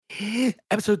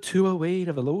Episode 208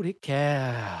 of the Loaded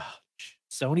Couch.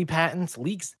 Sony patents,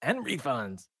 leaks, and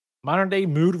refunds. Modern day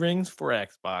mood rings for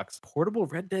Xbox. Portable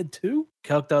Red Dead 2.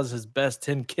 Kelk does his best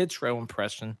Tim Kitzrow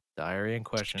impression. Diary and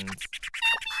questions.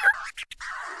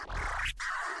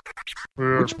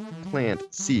 Which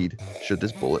plant seed should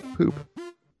this bullet poop?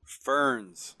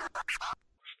 Ferns.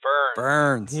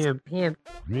 Burns. Yep.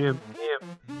 The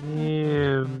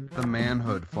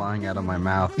manhood flying out of my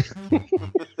mouth.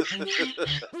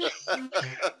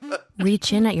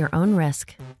 Reach in at your own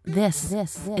risk. This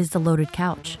is the Loaded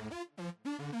Couch.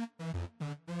 And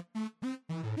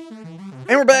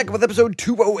we're back with episode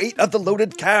 208 of the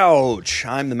Loaded Couch.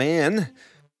 I'm the man,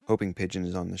 hoping Pigeon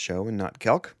is on the show and not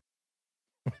Kelk.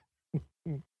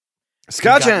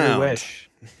 Scotch Hound.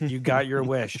 You got your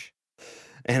wish.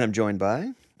 And I'm joined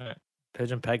by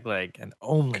Pigeon Peg Leg and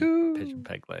only Coo. Pigeon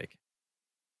Peg Leg.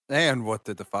 And what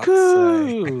did the fox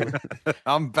Coo. say?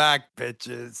 I'm back,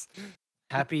 bitches.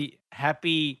 Happy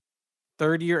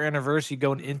 3rd year anniversary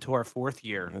going into our 4th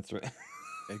year. That's right.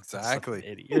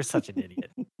 Exactly. You're such an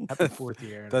idiot. Happy 4th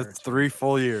year anniversary. That's 3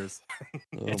 full years.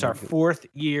 It's our 4th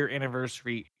year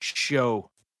anniversary show.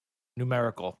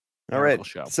 Numerical All right.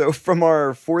 show. So from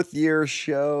our 4th year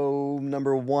show,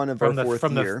 number 1 of From our the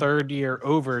 4th year. the 3rd year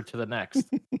over to the next.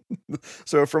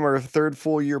 So from our 3rd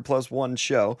full year plus 1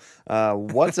 show,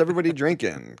 what's everybody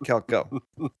drinking? Kelk, go.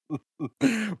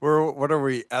 What are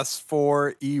we?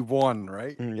 S4E1,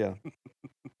 right? Yeah.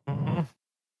 Mhm.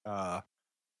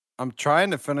 I'm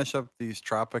trying to finish up these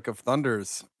Tropic of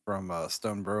Thunders from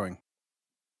Stone Brewing.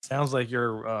 Sounds like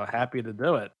you're happy to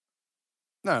do it.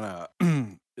 No.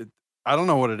 I don't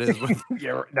know what it is.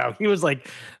 Yeah, no, he was like,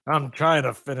 I'm trying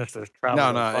to finish this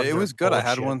travel. No, it was good. I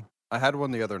had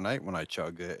one the other night when I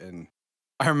chugged it, and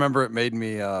I remember it made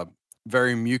me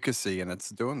very mucusy, and it's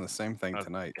doing the same thing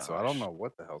tonight. So I don't know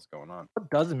what the hell's going on.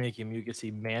 What doesn't make you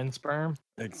mucusy? Man sperm?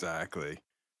 Exactly.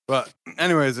 But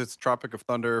anyways, it's Tropic of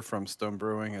Thunder from Stone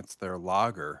Brewing. It's their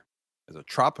lager. It's a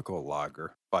tropical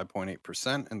lager,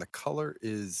 5.8%, and the color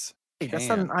is Hey, that's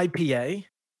not an tan. IPA.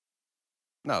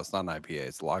 No, it's not an IPA.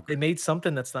 It's lager. They made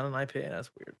something that's not an IPA. That's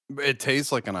weird. It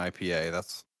tastes like an IPA.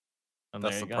 That's And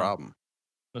there the you go. problem.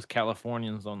 Those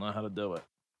Californians don't know how to do it.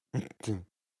 All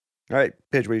right,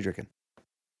 Pidge, what are you drinking?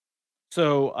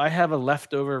 So I have a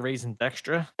leftover raisin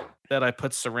dextra that I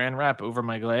put saran wrap over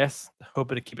my glass,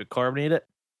 hoping to keep it carbonated.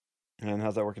 And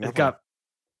how's that working out?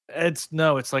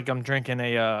 It's like I'm drinking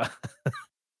a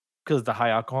because the high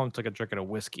alcohol, it's like I'm drinking a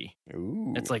whiskey.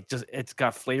 Ooh. It's like it's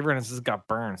got flavor and it's just got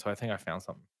burn. So I think I found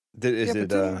something. Is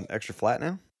it extra flat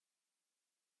now?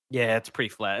 Yeah, it's pretty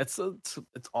flat. It's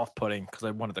off-putting because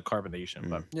I wanted the carbonation.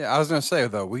 But Yeah, I was gonna say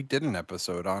though, we did an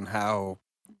episode on how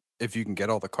if you can get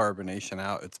all the carbonation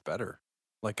out, it's better.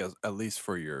 Like at least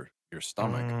for your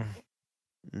stomach.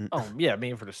 Oh yeah,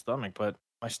 maybe for the stomach, but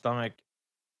my stomach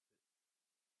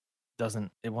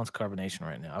doesn't. It wants carbonation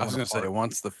right now. I was gonna say it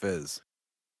wants the fizz.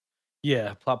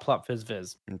 Yeah, plop plop fizz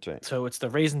fizz. That's right. So it's the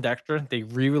raisin dextra. They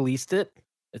re-released it.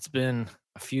 It's been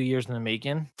a few years in the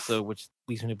making, so which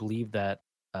leads me to believe that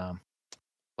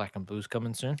Black and Blue's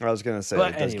coming soon. I was gonna say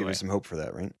But it does give anyway. you some hope for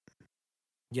that, right?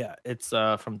 Yeah, it's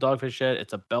from Dogfish Head.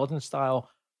 It's a Belgian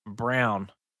style brown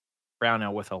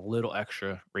ale with a little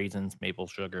extra raisins, maple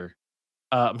sugar.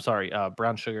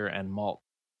 Brown sugar and malt.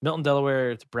 Milton,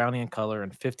 Delaware. It's brownie in color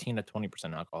and 15 to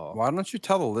 20% alcohol. Why don't you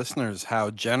tell the listeners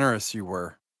how generous you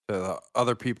were to the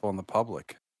other people in the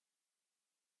public?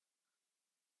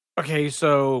 Okay,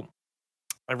 so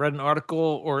I read an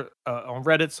article on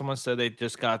Reddit. Someone said they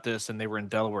just got this and they were in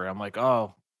Delaware. I'm like,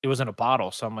 oh, it was in a bottle.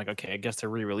 So I'm like, okay, I guess they're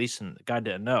re-releasing. The guy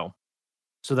didn't know.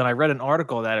 So then I read an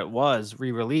article that it was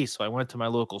re-released. So I went to my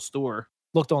local store,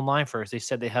 looked online first. They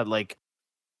said they had like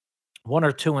 1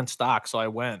 or 2 in stock. So I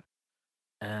went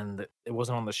and it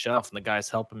wasn't on the shelf. And the guy's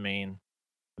helping me. And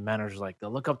the manager's like,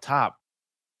 look up top.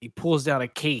 He pulls down a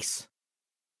case.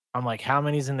 I'm like, how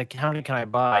many can I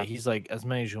buy? He's like, as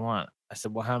many as you want. I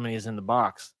said, well, how many is in the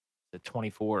box? He said,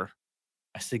 24.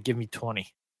 I said, give me 20.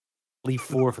 Leave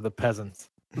 4 for the peasants.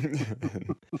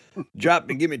 Drop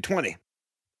and give me 20.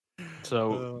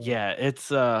 So yeah,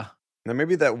 it's Now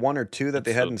maybe that 1 or 2 that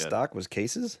they It's had so in good. stock was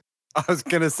cases. I was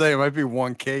gonna say it might be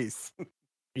one case.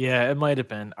 yeah, it might have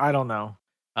been. I don't know.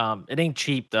 It ain't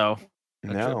cheap though.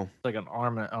 It's No. like an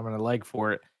arm and a leg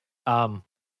for it.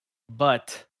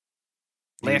 But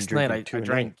You been last night drinking I 2 a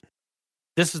drank. night?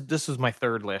 This was my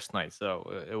 3rd last night,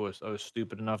 so I was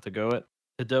stupid enough to do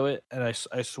it, and I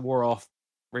swore off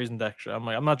raisin dextra. I'm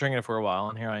like, I'm not drinking it for a while,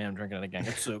 and here I am drinking it again.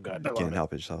 It's so good. I love Can't it.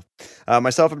 help yourself.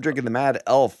 Myself, I'm drinking the Mad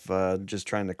Elf. Just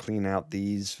trying to clean out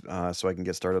these so I can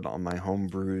get started on my home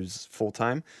brews full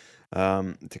time.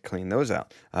 to clean those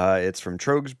out. It's from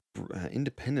Trogs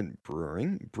Independent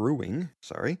Brewing.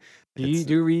 Sorry. Do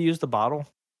you reuse the bottle?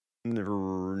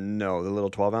 No, the little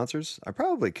 12 ounces. I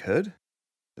probably could.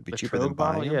 It'd be The cheaper than Trogue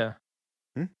bottle? buying them.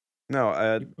 Yeah. No,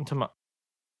 I'm talking about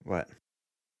what?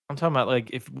 I'm talking about like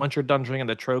if once you're done drinking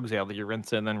the Trogs ale, you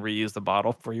rinse it and then reuse the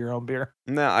bottle for your own beer.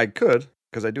 No, I could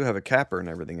because I do have a capper and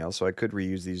everything else, so I could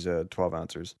reuse these 12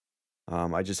 ounces.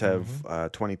 I just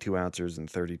have 22 ounces and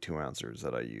 32 ounces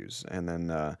that I use, and then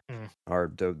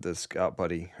the scout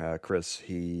buddy Chris,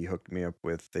 he hooked me up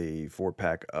with a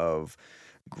 4-pack of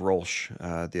Grolsch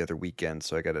the other weekend,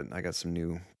 so I got some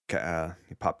new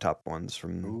pop top ones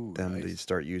from them to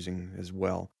start using as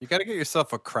well. You got to get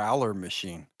yourself a crowler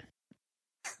machine.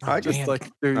 I just just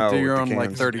like do your own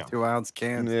like 32-ounce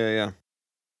cans. Yeah.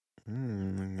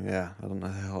 Yeah, I don't know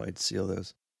how I'd seal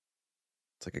those.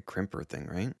 It's like a crimper thing,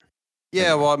 right?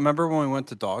 Yeah, well, I remember when we went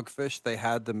to Dogfish, they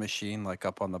had the machine like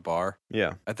up on the bar.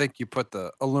 Yeah. I think you put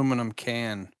the aluminum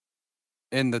can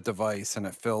in the device and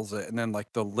it fills it, and then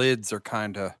like the lids are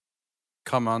kind of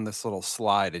come on this little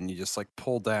slide, and you just like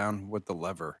pull down with the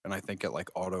lever, and I think it like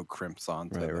auto crimps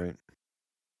onto Right.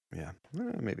 Yeah,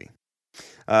 maybe.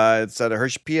 It's at a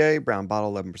Hershey, PA, brown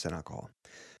bottle, 11% alcohol.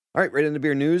 All right, right into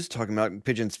beer news, talking about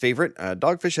Pigeon's favorite.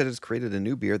 Dogfish has created a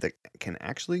new beer that can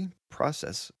actually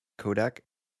process Kodak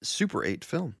Super 8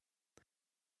 film.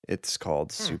 It's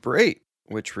called Super 8,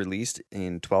 which released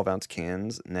in 12-ounce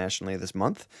cans nationally this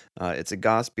month. It's a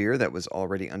Goss beer that was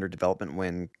already under development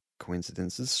when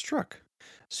coincidences struck.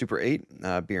 Super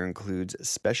 8 beer includes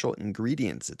special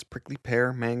ingredients. It's prickly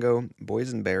pear, mango,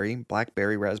 boysenberry,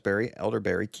 blackberry, raspberry,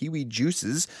 elderberry, kiwi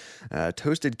juices,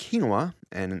 toasted quinoa,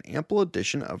 and an ample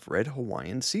addition of red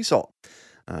Hawaiian sea salt.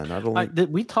 Not only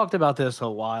we talked about this a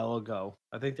while ago.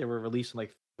 I think they were releasing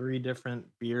like 3 different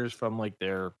beers from like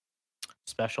their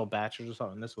special batches or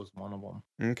something. This was one of them.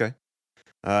 Okay.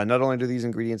 Not only do these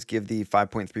ingredients give the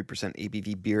 5.3%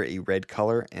 ABV beer a red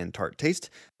color and tart taste,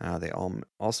 they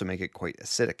also make it quite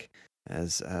acidic.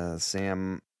 As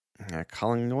Sam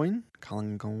Collingoin?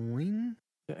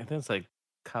 I think it's like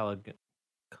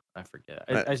I forget.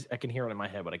 I can hear it in my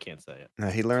head, but I can't say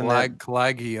it. He learned that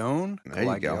Clagione? There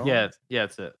you go. Yeah,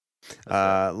 it's it.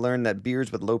 Learned that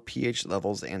beers with low pH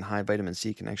levels and high vitamin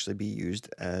C can actually be used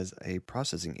as a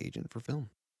processing agent for film.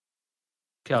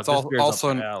 It's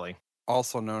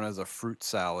also known as a fruit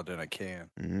salad in a can.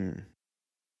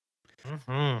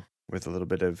 With a little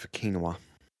bit of quinoa.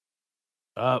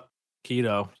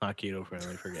 Keto. Not keto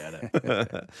friendly. Forget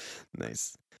it.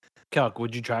 Nice. Calc,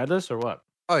 would you try this or what?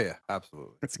 Oh, yeah,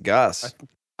 absolutely. It's Goss.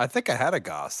 I think I had a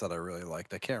Goss that I really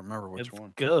liked. I can't remember which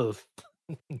one. Good.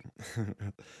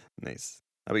 Nice.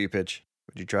 How about you, Pitch?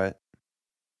 Would you try it?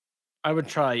 I would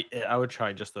try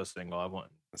just a single. I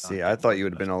wouldn't. See, I thought you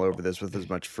would have been all over this with as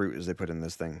much fruit as they put in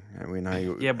this thing. I mean,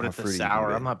 but it's a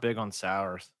sour. I'm not big on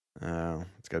sours. Oh,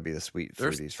 it's got to be the sweet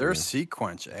Their fruities. Their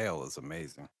Sequench ale is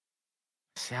amazing.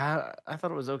 See, I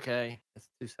thought it was okay. It's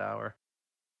too sour.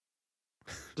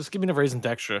 Just give me the raisin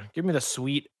texture. Give me the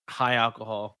sweet, high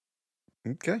alcohol.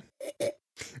 Okay.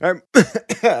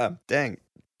 Dang.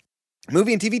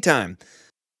 Movie and TV time.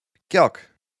 Kelk,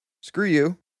 screw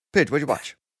you. Pitch, what'd you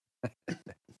watch?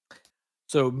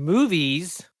 So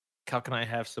movies, Calc and I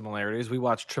have similarities. We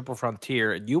watched Triple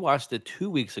Frontier. You watched it 2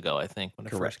 weeks ago, I think, when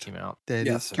it first came out. That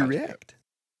is correct.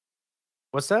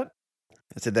 What's that?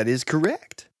 I said that is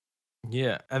correct.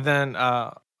 Yeah, and then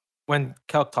when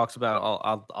Calc talks about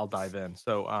it, I'll dive in.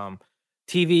 So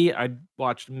TV, I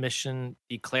watched Mission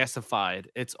Declassified.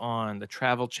 It's on the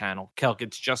Travel Channel. Calc,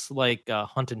 it's just like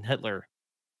Hunting Hitler,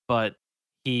 but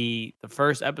the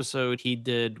first episode he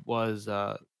did was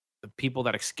the people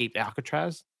that escaped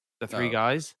Alcatraz, the 3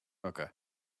 guys. Okay.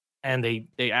 And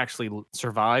they actually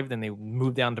survived, and they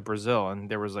moved down to Brazil,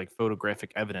 and there was like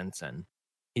photographic evidence, and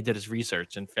he did his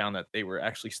research and found that they were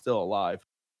actually still alive.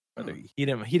 He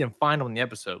didn't find them in the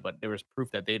episode, but there was proof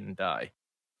that they didn't die.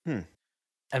 And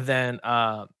then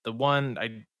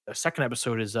the second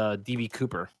episode is DB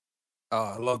Cooper.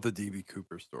 Oh, I love the DB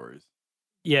Cooper stories.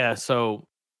 Yeah, so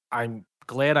I'm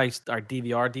glad I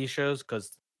DVR these shows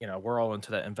because we're all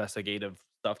into that investigative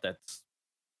stuff that's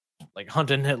like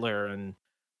Hunting Hitler and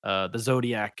the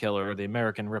Zodiac Killer, the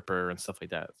American Ripper, and stuff like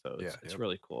that. So it's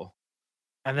really cool.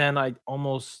 And then I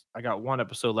got 1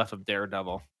 episode left of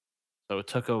Daredevil, so it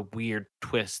took a weird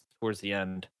twist towards the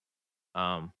end.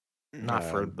 Not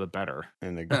for the better. I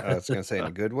was gonna say in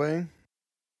a good way.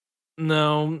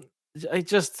 No, it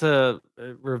just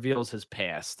reveals his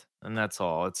past, and that's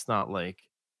all. It's not like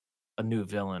a new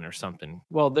villain or something.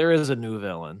 Well, there is a new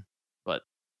villain, but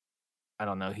I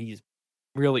don't know. He's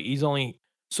only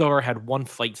Sora had 1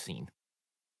 fight scene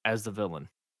as the villain.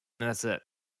 And that's it.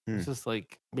 It's just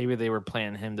like maybe they were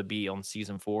planning him to be on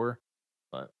season 4,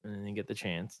 but and didn't get the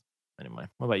chance. Anyway,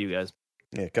 what about you guys?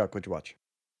 Yeah, Calc, what'd you watch?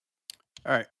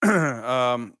 All right.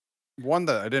 One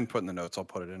that I didn't put in the notes, I'll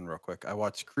put it in real quick. I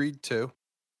watched Creed 2,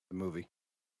 the movie.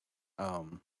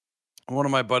 One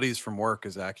of my buddies from work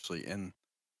is actually in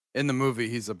the movie.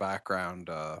 He's a background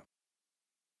actor.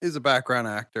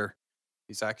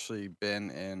 He's actually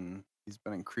been in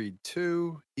Creed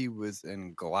 2. He was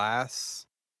in Glass,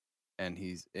 and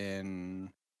he's in,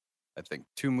 I think,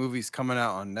 2 movies coming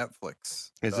out on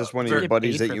Netflix. Is this one of Very your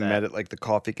buddies paid that for you that. met at like the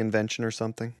coffee convention or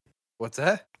something? What's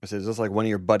that? I said, is this like one of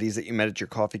your buddies that you met at your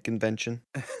coffee convention?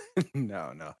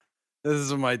 No. This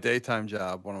is my daytime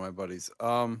job, one of my buddies.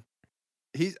 I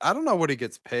don't know what he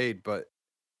gets paid, but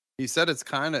he said it's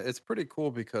pretty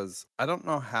cool because I don't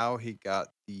know how he got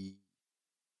the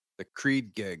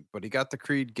Creed gig, but he got the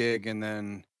Creed gig, and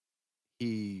then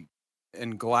in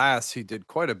Glass he did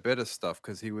quite a bit of stuff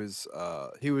because he was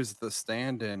the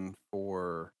stand-in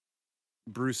for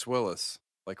Bruce Willis,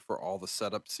 like for all the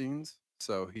setup scenes.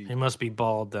 So He must be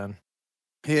bald then.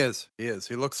 he is.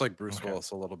 He looks like Bruce Okay. Willis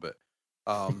a little bit.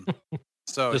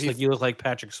 So Just he like you look like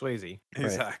Patrick Swayze.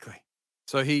 exactly.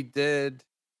 So he did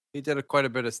quite a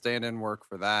bit of stand-in work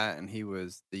for that, and he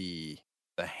was the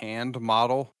hand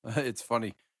model. It's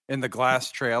funny. In the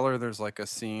Glass trailer, there's like a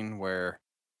scene where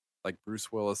like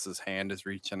Bruce Willis's hand is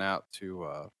reaching out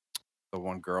to the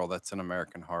one girl that's in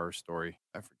American Horror Story.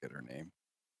 I forget her name.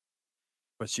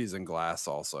 But she's in Glass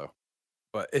also.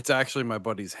 But it's actually my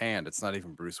buddy's hand. It's not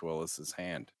even Bruce Willis's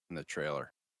hand in the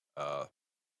trailer.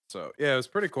 So yeah, it was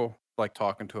pretty cool. Like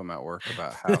talking to him at work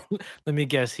about how Let me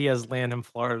guess, he has land in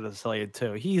Florida to sell you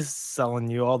too. He's selling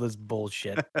you all this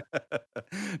bullshit.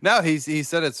 No, he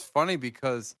said it's funny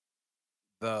because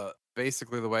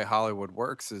basically the way Hollywood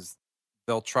works is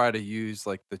they'll try to use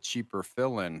like the cheaper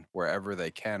fill-in wherever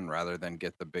they can rather than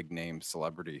get the big name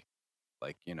celebrity,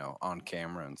 like, on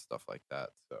camera and stuff like that.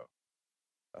 So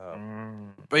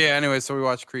but yeah, anyway, so we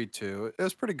watched Creed 2. It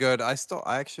was pretty good. I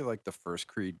actually like the first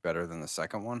Creed better than the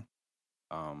second one.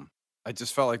 I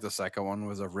just felt like the second one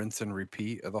was a rinse and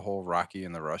repeat of the whole Rocky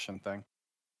and the Russian thing.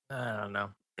 I don't know.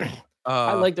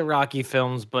 I like the Rocky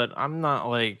films, but I'm not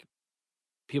like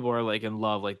people are like in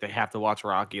love, like they have to watch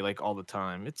Rocky like all the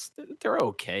time. They're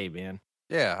okay, man.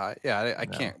 Yeah, I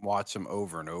No. can't watch them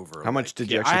over and over. How much like-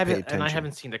 did you I actually pay haven't, attention? and I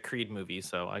haven't seen the Creed movie,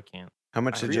 so I can't. How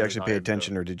much I did you really actually pay tired, though.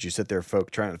 attention, or did you sit there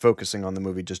focusing on the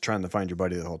movie, just trying to find your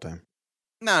buddy the whole time?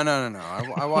 No.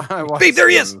 I watched Babe, there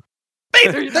he the is! movie.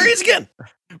 Babe, there he is again!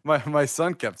 My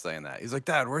son kept saying that. He's like,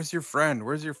 Dad, where's your friend?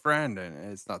 Where's your friend?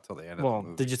 And it's not till the end of the Well,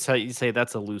 movie. did you say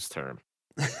that's a loose term?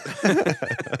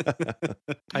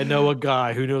 I know a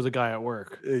guy who knows a guy at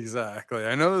work. Exactly.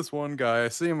 I know this one guy. I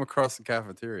see him across the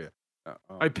cafeteria.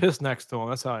 I pissed next to him.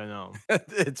 That's how I know him.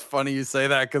 It's funny you say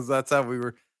that because that's how we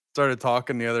started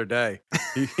talking the other day.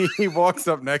 He walks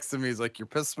up next to me. He's like, "Your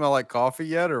piss smell like coffee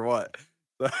yet, or what?"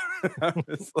 So,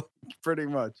 it's like, pretty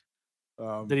much.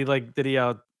 Did he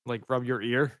like rub your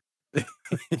ear?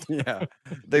 Yeah,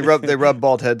 They rub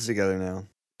bald heads together now.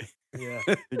 Yeah.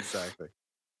 exactly.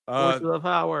 Force of the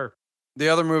power. The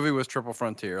other movie was Triple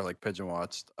Frontier, like Pigeon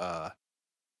watched.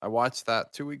 I watched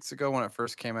that 2 weeks ago when it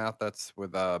first came out. That's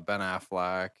with Ben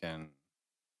Affleck and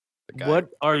the guy. What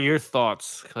are your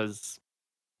thoughts? Because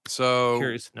So,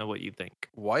 curious to know what you think.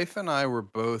 wife and I were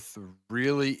both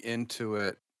really into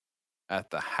it at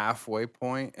the halfway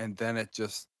point, and then it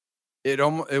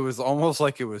was almost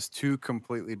like it was 2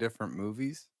 completely different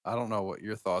movies. I don't know what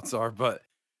your thoughts are, but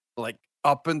like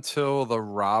up until the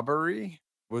robbery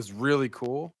was really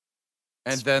cool,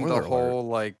 and then Spoiler the alert. whole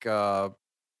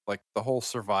like the whole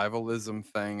survivalism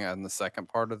thing and the second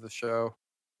part of the show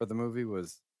for the movie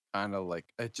was kind of like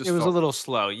it It was a felt, little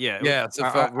slow. Yeah. yeah, it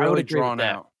I felt would really agree with drawn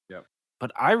that. out. Yep.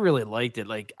 But I really liked it.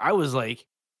 Like I was like,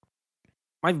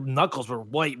 my knuckles were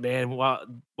white, man, while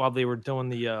they were doing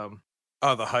the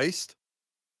Oh, the heist.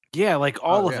 yeah, like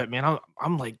all of yeah. it, man.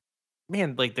 I'm like,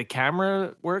 man, like the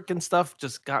camera work and stuff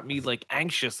just got me like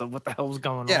anxious of what the hell was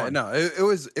going Yeah, on. no, it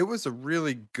was a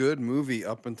really good movie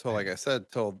up until, like I said,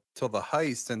 till the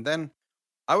heist, and then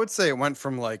I would say it went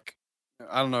from like,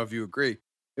 I don't know if you agree,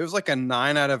 it was like a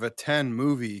 9 out of a 10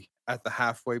 movie at the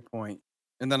halfway point,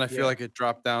 and then I feel Yeah. like it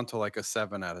dropped down to like a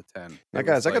 7 out of 10. Now, It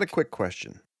guys, was I got a like- quick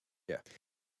question. Yeah.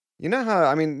 You know how,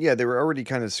 I mean, yeah, they were already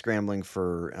kind of scrambling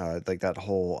for like that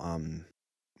whole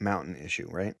mountain issue,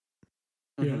 right?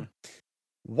 Mhm.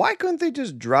 Why couldn't they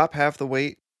just drop half the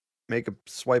weight, make a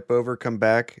swipe over, come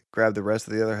back, grab the rest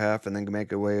of the other half, and then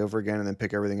make it way over again, and then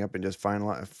pick everything up and just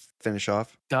finish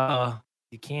off? Duh,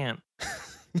 you can't.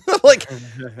 Like,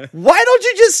 why don't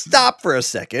you just stop for a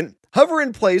second, hover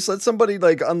in place, let somebody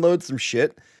like unload some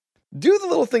shit, do the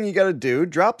little thing you got to do,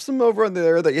 drop some over on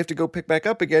there that you have to go pick back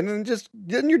up again, and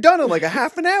then you're done in like a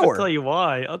half an I'll tell hour. you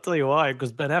why.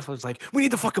 Because Ben Affleck's like, we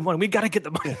need the fucking money. We gotta get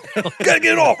the money. Gotta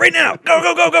get it all right now. Go,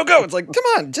 go, go, go, go. It's like, come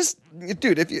on, just,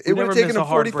 dude, if it would never have taken miss him a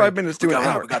hard 45 break. minutes to We an got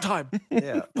time. hour. We got time.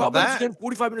 Yeah. 12 minutes in,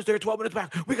 45 minutes there, 12 minutes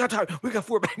back. We got time. We got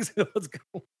 4 bags. Let's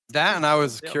go. That, and I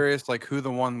was Yeah. curious, like, who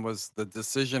the one was the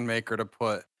decision maker to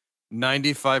put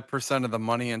 95% of the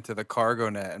money into the cargo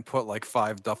net and put like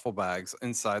 5 duffel bags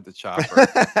inside the chopper.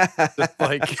 Just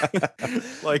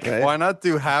like Right. why not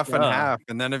do half and Yeah. half?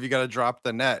 And then if you got to drop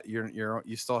the net,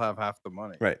 you still have half the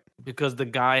money. Right. Because the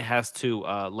guy has to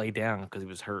lay down because he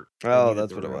was hurt. He Oh, needed that's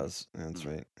the what it room. was. That's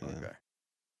right. Yeah. Okay.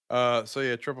 So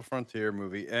yeah, Triple Frontier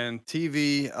movie and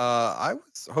TV. I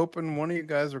was hoping one of you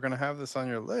guys were gonna have this on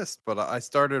your list, but I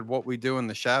started What We Do in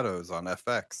the Shadows on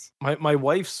FX. My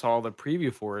wife saw the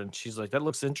preview for it and she's like, that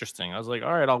looks interesting. I was like,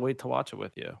 all right, I'll wait to watch it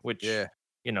with you. Which, Yeah.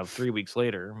 3 weeks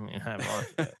later, I haven't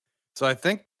watched it. So I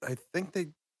think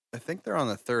they're on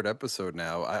the 3rd episode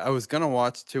now. I was gonna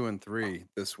watch 2 and 3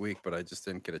 this week, but I just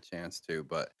didn't get a chance to.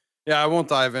 But yeah, I won't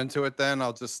dive into it then.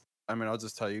 I'll just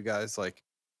tell you guys, like,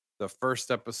 the first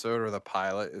episode or the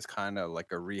pilot is kind of like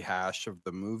a rehash of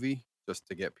the movie, just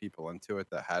to get people into it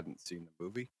that hadn't seen the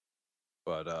movie.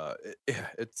 But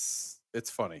it's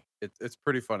funny. It's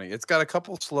pretty funny. It's got a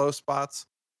couple slow spots,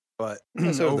 but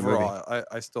Yeah, so did the movie. overall,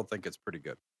 I still think it's pretty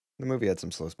good. The movie had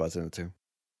some slow spots in it too.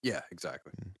 Yeah,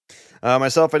 exactly.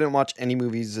 Myself, I didn't watch any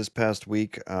movies this past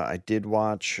week. I did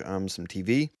watch some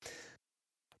TV.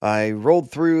 I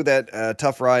rolled through that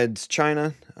Tough Rides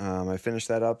China. I finished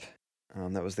that up.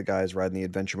 That was the guys riding the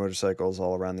adventure motorcycles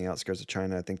all around the outskirts of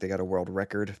China. I think they got a world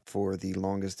record for the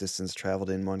longest distance traveled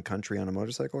in one country on a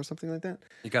motorcycle or something like that.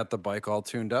 You got the bike all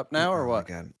tuned up now, or Oh my what?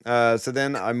 God. So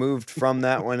then I moved from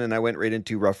that one and I went right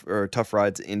into Tough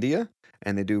Rides India.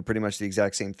 And they do pretty much the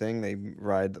exact same thing. They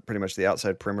ride pretty much the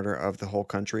outside perimeter of the whole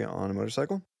country on a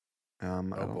motorcycle. Oh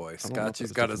boy, I don't know if Scotchy's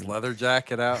that's got his different. leather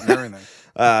jacket out and everything.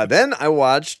 Then I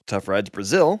watched Tough Rides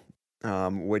Brazil,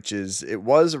 which was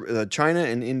China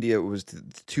and India. It was the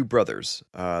two brothers.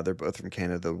 They're both from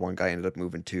Canada. The one guy ended up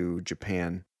moving to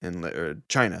Japan or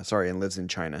China, and lives in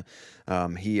China.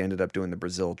 He ended up doing the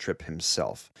Brazil trip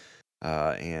himself.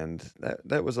 And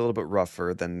that was a little bit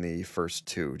rougher than the first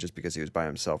two, just because he was by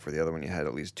himself, where the other one you had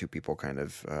at least 2 people kind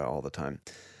of all the time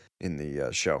in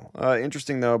the show.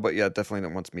 Interesting though, but yeah, definitely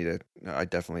wants me to. I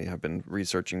definitely have been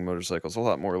researching motorcycles a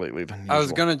lot more lately than usual. I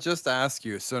was gonna just ask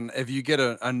you. So if you get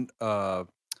a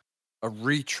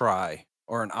retry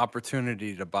or an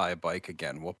opportunity to buy a bike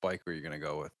again, what bike are you gonna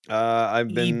go with? I've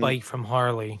been E-bike from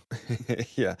Harley.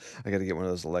 yeah, I got to get one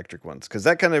of those electric ones because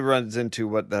that kind of runs into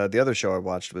what the other show I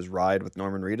watched was Ride with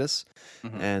Norman Reedus,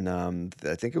 and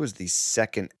I think it was the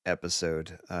 2nd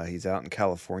episode. He's out in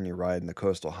California riding the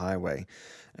coastal highway,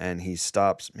 and he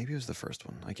stops. Maybe it was the first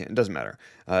one. I can't. It doesn't matter.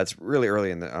 It's really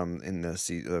early in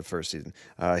the first season.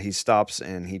 He stops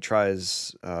and he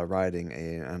tries riding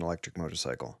an electric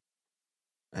motorcycle,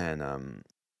 and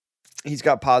he's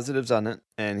got positives on it,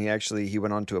 and he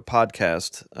went on to a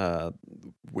podcast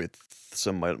with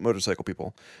some motorcycle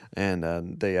people, and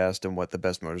they asked him what the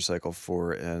best motorcycle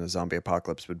for a zombie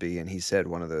apocalypse would be, and he said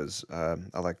one of those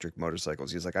electric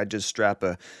motorcycles. He's like, I'd just strap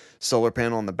a solar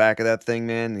panel on the back of that thing,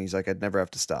 man, and he's like, I'd never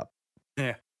have to stop.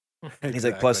 Yeah. He's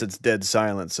like, plus it's dead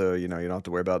silent, so you don't have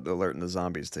to worry about alerting the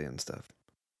zombies to you and stuff.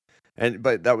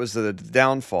 But that was the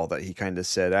downfall that he kind of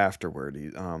said afterward.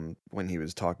 When he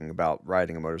was talking about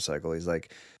riding a motorcycle, he's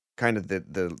like, kind of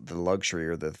the luxury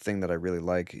or the thing that I really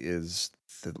like is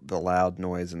the loud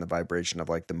noise and the vibration of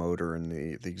like the motor and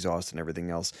the exhaust and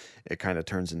everything else. It kind of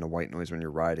turns into white noise when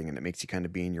you're riding, and it makes you kind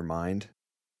of be in your mind.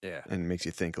 Yeah. And makes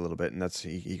you think a little bit. And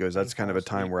he goes, that's kind of a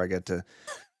time where I get to,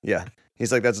 yeah.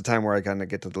 He's like, that's a time where I kind of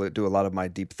get to do a lot of my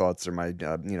deep thoughts or my,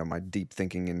 my deep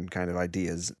thinking and kind of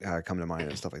ideas come to mind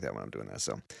and stuff like that when I'm doing that.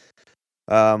 So,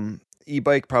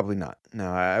 e-bike, probably not.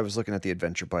 No, I was looking at the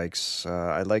adventure bikes.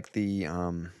 I like the,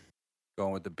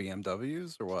 Going with the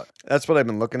BMWs or what? that's what I've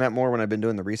been looking at more when I've been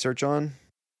doing the research on.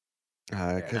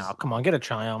 Now, come on, get a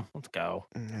Triumph. Let's go.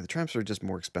 The Triumphs are just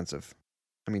more expensive.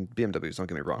 I mean, BMWs, don't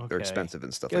get me wrong. They're Okay. expensive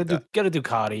and stuff Get like that. a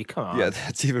Ducati. Come on. Yeah,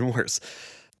 that's even worse.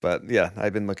 But yeah,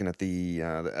 I've been looking at the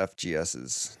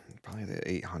FGSs. Probably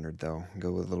the 800 though.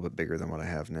 Go with a little bit bigger than what I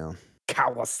have now.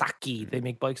 Kawasaki. They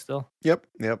make bikes still. Yep.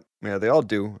 Yeah, they all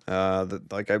do. I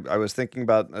was thinking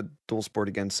about a dual sport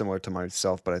again, similar to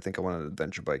myself, but I think I want an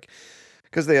adventure bike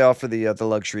because they offer the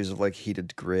luxuries of like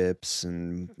heated grips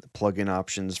and plug-in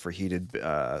options for heated,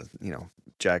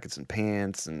 jackets and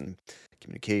pants and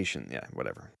communication. Yeah,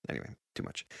 whatever. Anyway, too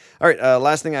much. All right,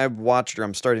 last thing I've watched or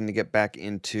I'm starting to get back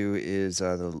into is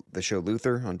the show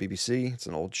Luther on BBC. It's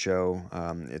an old show.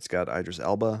 It's got Idris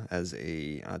Elba as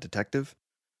a detective.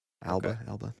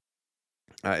 Elba.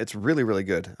 It's really, really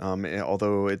good.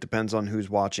 Although it depends on who's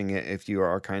watching it. If you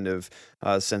are kind of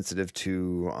sensitive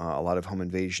to a lot of home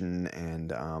invasion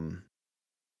and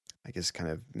I guess kind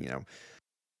of,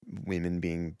 women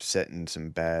being set in some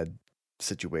bad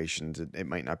situations, it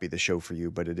might not be the show for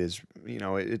you, but it is,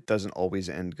 it doesn't always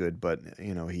end good, but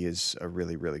he is a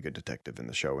really, really good detective in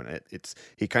the show, and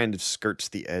he kind of skirts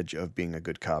the edge of being a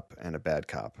good cop and a bad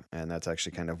cop, and that's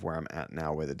actually kind of where I'm at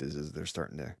now with it, is they're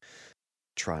starting to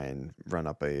try and run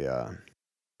up I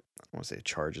want to say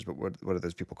charges, but what are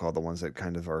those people called? The ones that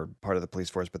kind of are part of the police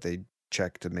force, but they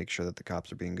check to make sure that the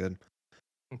cops are being good.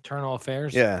 Internal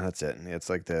affairs. Yeah, that's it. It's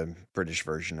like the British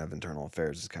version of Internal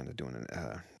Affairs is kind of doing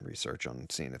research on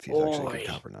seeing if he's actually a good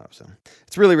cop or not. So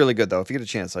it's really, really good, though. If you get a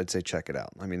chance, I'd say check it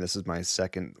out. I mean, this is my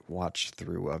second watch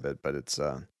through of it, but it's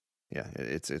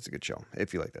it's a good show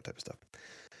if you like that type of stuff.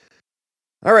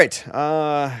 All right,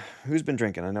 who's been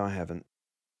drinking? I know I haven't.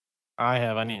 I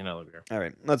have. I need another beer. All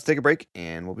right, let's take a break,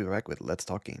 and we'll be back with Let's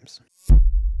Talk Games.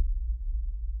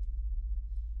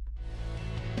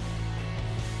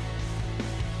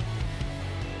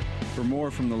 For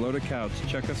more from the Loaded Couch,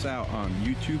 check us out on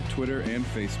YouTube, Twitter, and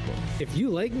Facebook. If you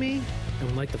like me and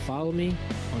would like to follow me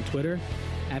on Twitter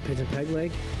at Pigeon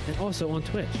Pegleg and also on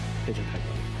Twitch, Pigeon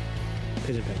Pegleg.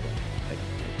 Pigeon Pegleg.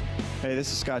 Hey,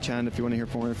 this is Scotchhound. If you want to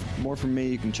hear more from me,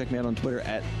 you can check me out on Twitter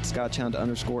at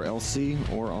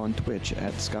Scotchhound_LC or on Twitch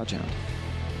at Scotchhound.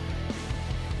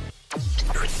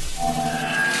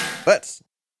 Let's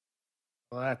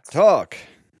talk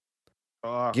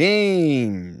Talk.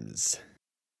 games.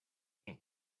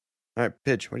 All right,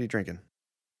 Pidge, what are you drinking?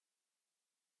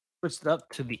 Switched up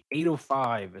to the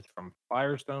 805. It's from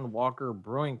Firestone Walker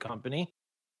Brewing Company.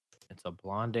 It's a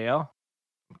blonde ale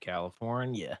from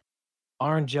California.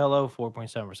 Orange yellow,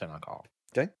 4.7% alcohol.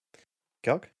 Okay.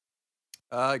 Calc?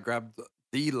 I grabbed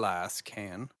the last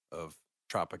can of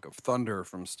Tropic of Thunder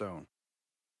from Stone.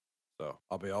 So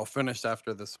I'll be all finished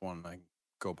after this one. I can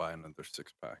go buy another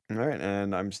 6-pack. All right,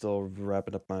 and I'm still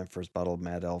wrapping up my first bottle of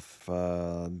Mad Elf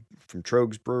from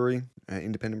Trogues Brewery,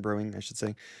 independent brewing, I should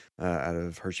say, out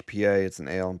of Hershey, PA. It's an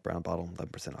ale, brown bottle,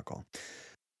 11% alcohol.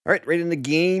 All right, right into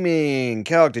gaming.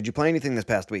 Calc, did you play anything this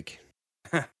past week?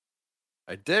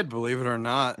 I did, believe it or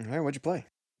not. All right, what'd you play?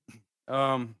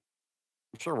 I'm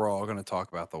sure we're all going to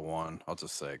talk about the one. I'll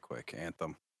just say it quick.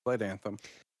 Anthem. Played Anthem.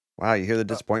 Wow, you hear the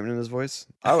disappointment in his voice?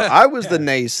 I was the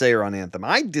naysayer on Anthem.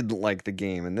 I didn't like the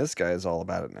game, and this guy is all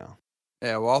about it now.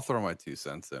 Yeah, well, I'll throw my 2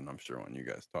 cents in, I'm sure, when you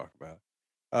guys talk about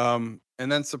it.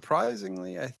 And then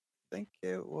surprisingly, I think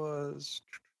it was...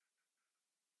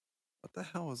 What the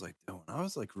hell was I doing? I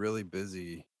was like really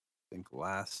busy, I think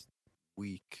last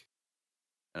week.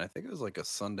 And I think it was like a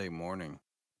Sunday morning.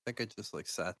 I think I just like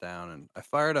sat down and I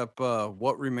fired up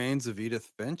What Remains of Edith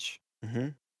Finch,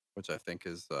 which I think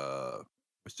is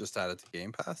was just added to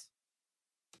Game Pass.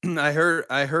 I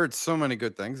heard so many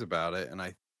good things about it, and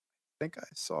I think I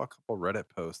saw a couple Reddit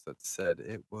posts that said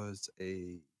it was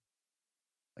a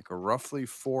roughly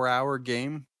 4-hour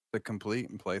game to complete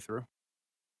and play through.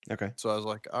 Okay. So I was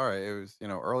like, all right, it was,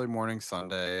 early morning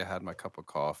Sunday. I had my cup of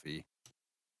coffee. I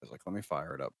was like, let me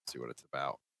fire it up and see what it's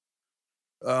about.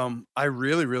 I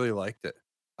really, really liked it.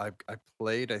 I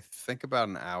played, I think, about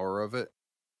an hour of it,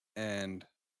 and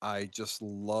I just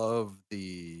love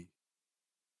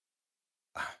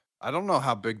I don't know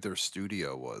how big their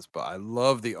studio was, but I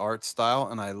love the art style,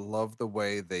 and I love the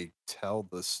way they tell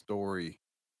the story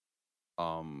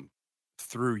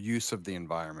through use of the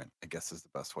environment, I guess is the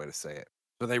best way to say it.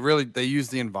 So they use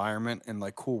the environment in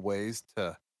like cool ways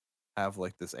to have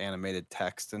like this animated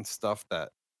text and stuff that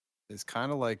is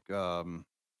kind of like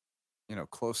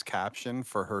closed caption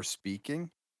for her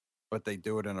speaking, but they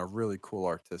do it in a really cool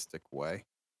artistic way.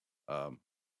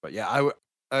 But yeah,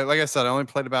 like I said, I only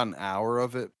played about an hour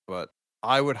of it, but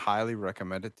I would highly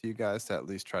recommend it to you guys to at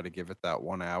least try to give it that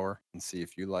 1 hour and see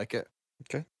if you like it.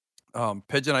 Okay.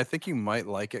 Pigeon, I think you might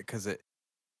like it because it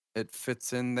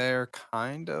fits in there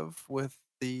kind of with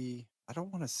the, I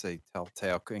don't want to say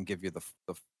Telltale and give you the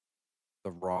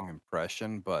wrong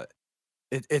impression, but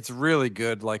it's really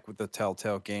good, like with the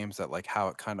Telltale games, that like how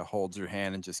it kind of holds your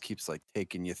hand and just keeps like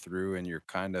taking you through, and you're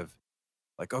kind of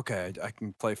like, okay, I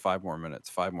can play 5 more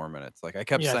minutes. Like I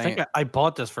kept I saying, think I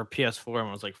bought this for PS4 and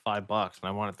it was like $5, and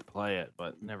I wanted to play it,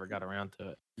 but never got around to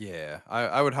it. yeah,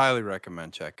 I would highly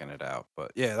recommend checking it out.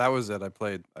 But yeah, that was it. I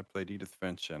played Edith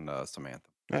Finch and some Anthem.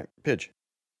 All right, Pidge.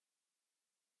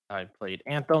 I played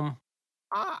Anthem.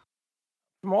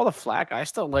 From all the flack, I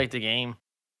still like the game.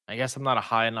 I guess I'm not a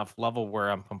high enough level where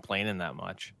I'm complaining that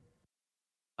much.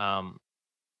 Um,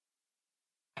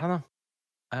 I don't know.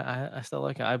 I still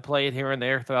like it. I play it here and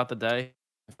there throughout the day.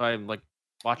 If I'm like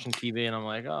watching TV and I'm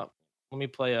like, oh, let me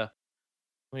play a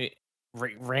let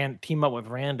me team up with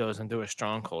randos and do a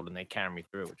stronghold, and they carry me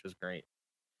through, which is great.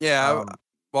 Yeah. Um,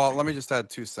 Well, let me just add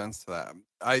 2 cents to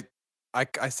that.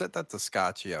 I said that to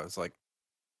Scotchy. I was like,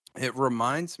 it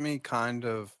reminds me kind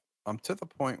of. I'm to the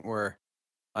point where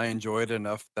I enjoy it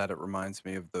enough that it reminds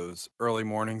me of those early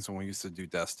mornings when we used to do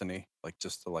Destiny, like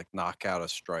just to like knock out a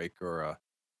strike or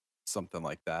something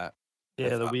like that. yeah,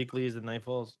 If the weeklies and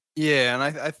nightfalls. Yeah, and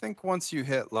I think once you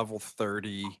hit level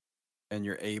 30 and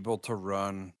you're able to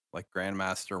run like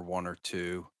Grandmaster 1 or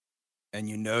 2, and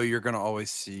you know you're gonna always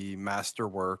see master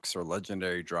works or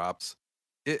legendary drops,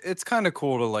 it's kind of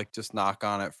cool to like just knock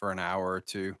on it for an hour or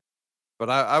two. But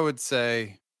I would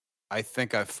say I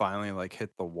think I finally like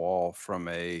hit the wall from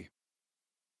a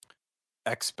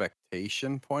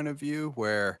expectation point of view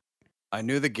where I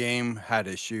knew the game had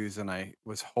issues and I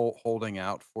was holding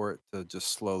out for it to just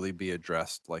slowly be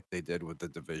addressed like they did with the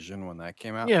Division when that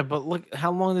came out. Yeah, but look,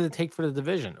 how long did it take for the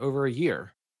division? Over a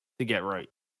year to get right.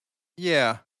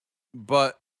 Yeah,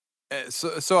 but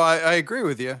so I agree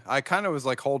with you. I kind of was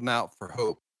like holding out for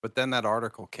hope, but then that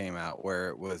article came out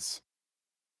where Yeah,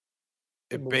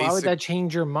 it but why would basic that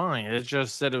change your mind? It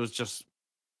just said it was just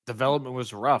development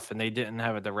was rough and they didn't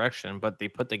have a direction, but they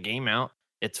put the game out.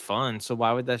 It's fun. So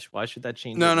why should that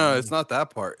change what No, you no, it's mean? not that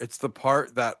part. It's the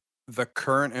part that the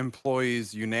current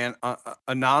employees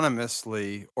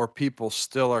anonymously or people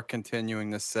still are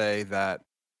continuing to say that,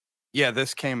 yeah,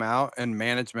 this came out and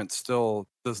management still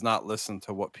does not listen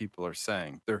to what people are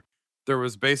saying. There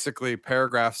was basically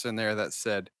paragraphs in there that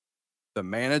said the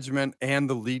management and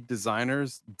the lead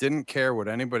designers didn't care what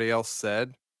anybody else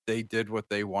said. They did what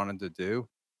they wanted to do.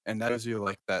 And that is you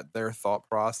like that their thought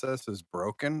process is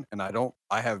broken. And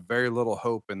I have very little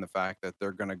hope in the fact that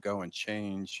they're going to go and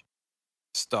change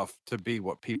stuff to be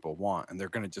what people want. And they're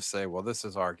going to just say, well, this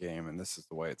is our game and this is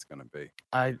the way it's going to be.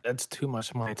 That's too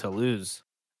much money to lose.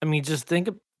 I mean, just think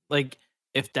of like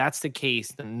if that's the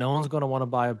case, then no one's gonna want to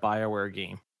buy a BioWare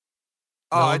game.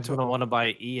 Oh, No one's gonna want to buy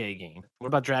an EA game. What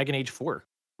about Dragon Age 4?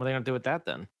 What are they gonna do with that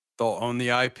then? they'll own the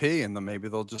IP and then maybe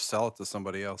they'll just sell it to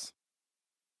somebody else.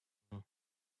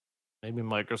 Maybe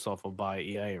Microsoft will buy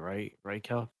EA, right? Right,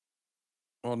 Cal?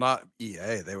 Well, not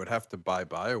EA. They would have to buy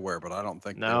BioWare, but I don't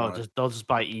think they No, want they'll just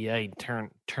buy EA, turn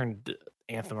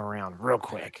Anthem around real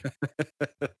quick.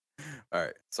 to. All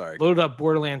right. Sorry. Loaded up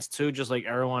Borderlands 2 just like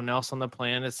everyone else on the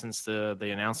planet since the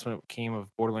announcement came of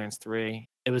Borderlands 3.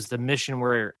 It was the mission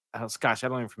where Scotch, I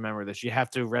don't even remember this. You have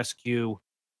to rescue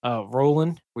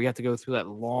Roland, where you have to go through that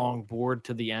long board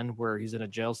to the end where he's in a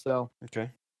jail cell.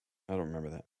 Okay. I don't remember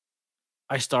that.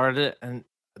 I started it, and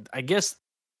I guess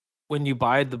when you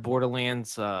buy the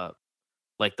Borderlands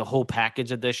like the whole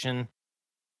package edition,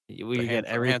 you get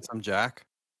every Handsome Jack.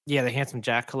 yeah, the Handsome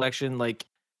Jack collection, like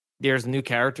there's a new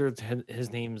character. His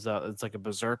name's it's like a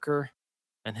berserker,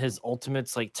 and his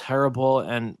ultimate's like terrible.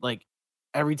 And like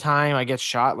every time I get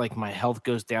shot, like my health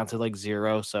goes down to like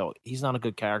 0. So he's not a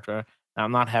good character. And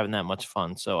I'm not having that much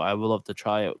fun. So I would love to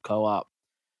try it co-op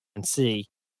and see.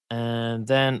 And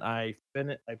then I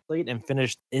played and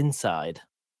finished Inside.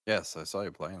 Yes, I saw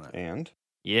you playing that. And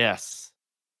Yes,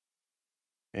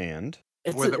 and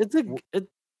it's With a, a- it's a w- it,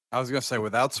 I was gonna say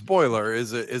without spoiler,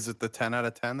 is it the 10 out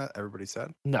of 10 that everybody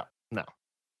said? no.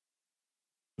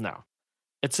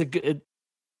 It's a good.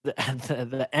 The,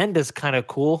 the end is kind of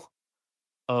cool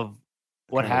of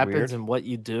what Kinda happens weird. and what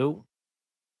you do.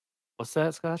 What's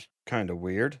that, Scotch? kind of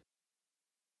weird.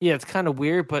 Yeah, it's kind of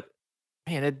weird, but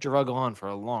man, it drug on for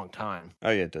a long time.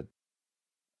 Oh yeah, it did.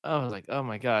 I was like, oh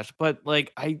my gosh. But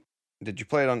like Did you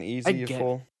play it on easy or get-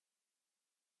 full?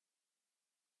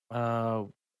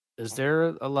 is there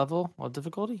a level of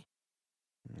difficulty?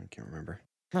 I can't remember.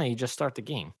 No, you just start the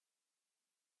game.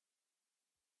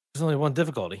 There's only one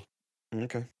difficulty.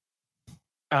 Okay.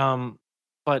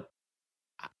 But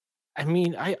I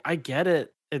mean, I get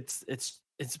it. It's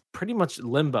pretty much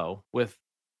limbo with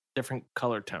different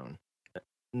color tone.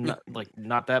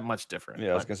 Not that much different.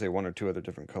 Yeah, I was but- gonna say one or two other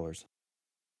different colors.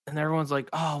 and everyone's like,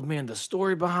 "Oh man, the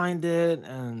story behind it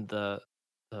and the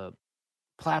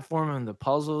platform and the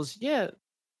puzzles, yeah,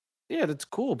 that's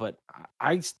cool." But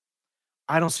I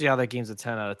don't see how that game's a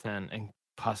 10 out of 10 and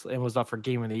possibly it was up for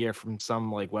game of the year from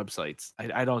some like websites.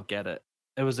 I don't get it.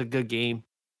 It was a good game.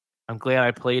 I'm glad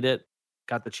I played it.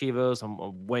 Got the Chivos.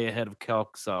 I'm way ahead of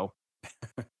Kelk, so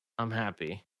I'm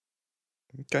happy.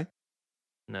 Okay.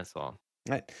 And that's all.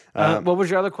 Right. What was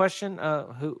your other question?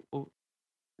 Who?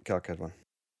 Calc had one.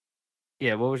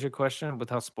 Yeah, what was your question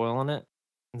without spoiling it?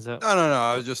 Is that No.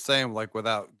 I was just saying, like,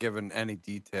 without giving any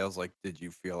details, like, did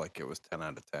you feel like it was 10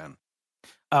 out of 10?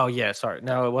 Oh yeah, sorry.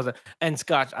 No, it wasn't. And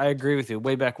Scotch, I agree with you.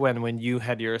 Way back when you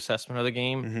had your assessment of the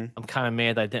game, Mm-hmm. I'm kind of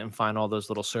mad I didn't find all those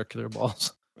little circular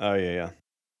balls. Oh yeah.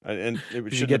 And it you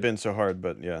shouldn't have get- been so hard,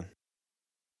 but yeah.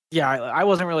 Yeah, I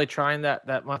wasn't really trying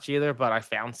that much either, but I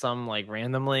found some like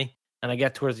randomly, and I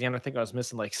get towards the end. I think I was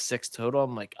missing like 6 total.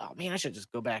 I'm like, oh man, I should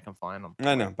just go back and find them.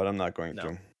 I know, but I'm not going No.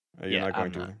 to. You're Yeah, not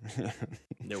going I'm to.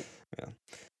 Nope.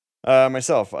 Yeah.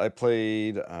 Myself, I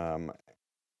played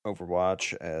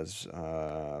Overwatch as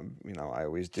I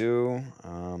always do.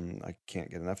 I can't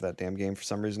get enough of that damn game for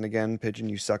some reason again. Pigeon,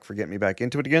 you suck for getting me back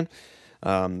into it again.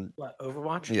 What,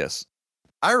 Overwatch? Yes.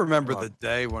 I remember the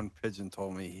day when Pigeon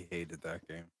told me he hated that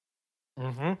game.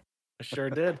 Mm-hmm. I sure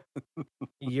did. A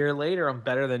year later, I'm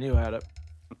better than you at it.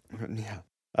 Yeah.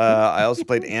 I also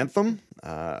played Anthem.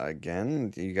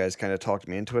 Again, you guys kind of talked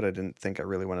me into it. I didn't think I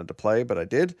really wanted to play, but I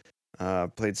did.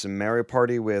 Played some Mario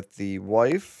Party with the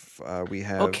wife. We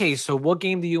have. Okay, so what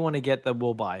game do you want to get that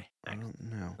we'll buy? I don't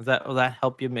know. Will that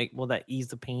help you will that ease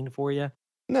the pain for you?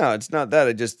 No, it's not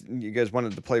that. You guys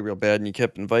wanted to play real bad, and you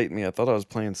kept inviting me. I thought I was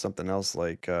playing something else,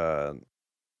 like, and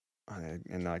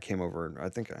I came over. I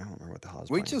don't remember what the hell I was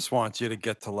We playing. just want you to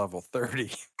get to level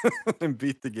 30 and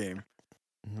beat the game.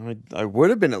 I would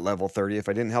have been at level 30 if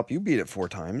I didn't help you beat it 4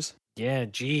 times. Yeah,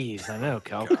 geez, I know,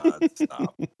 Cal. God,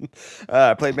 stop.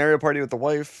 I played Mario Party with the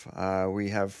wife. We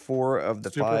have 4 of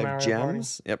the Super 5 Mario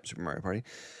gems. Yep, Super Mario Party.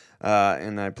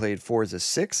 And I played Forza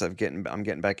 6. I'm getting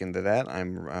back into that.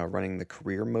 I'm running the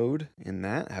career mode in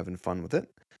that, having fun with it.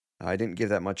 I didn't give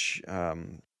that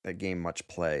game much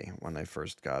play when I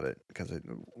first got it because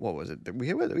what was it? We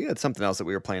had something else that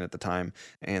we were playing at the time,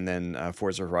 and then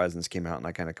Forza Horizons came out, and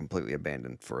I kind of completely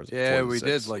abandoned Forza. Yeah, Forza we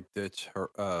 6. did like ditch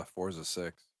Forza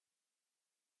 6.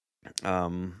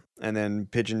 And then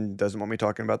Pigeon doesn't want me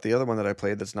talking about the other one that I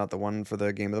played. That's not the one for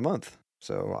the game of the month,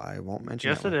 so I won't mention.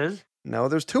 Yes, it is. No,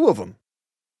 there's 2 of them.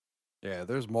 Yeah,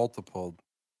 there's multiple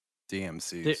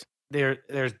DMCs.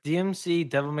 There's DMC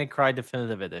Devil May Cry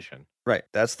Definitive Edition. Right,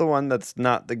 that's the one that's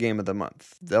not the game of the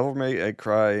month. Devil May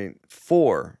Cry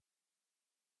 4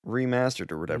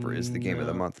 Remastered or whatever is the game of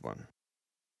the No. month one.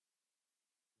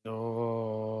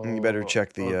 Oh, And you better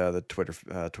check the Twitter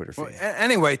feed. Well,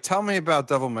 anyway, tell me about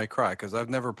Devil May Cry because I've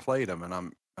never played them, and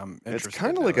I'm It's interested.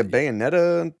 kind of now like a that you-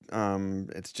 Bayonetta.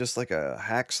 It's just like a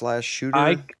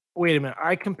hack/shooter. Wait a minute.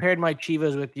 I compared my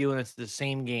Chivas with you, and it's the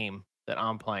same game that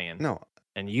I'm playing. No,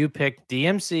 And you picked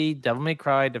DMC Devil May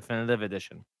Cry Definitive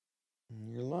Edition.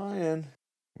 you're lying.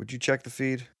 Would you check the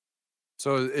feed?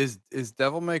 So is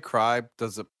Devil May Cry?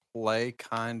 Does it play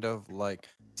kind of like?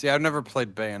 See, I've never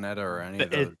played Bayonetta or any of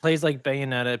those. It plays like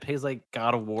Bayonetta. It plays like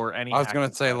God of War. I was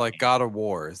gonna say like God of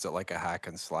War. Is it like a hack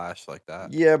and slash like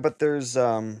that? Yeah, but there's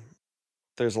a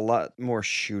lot more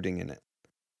shooting in it.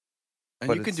 And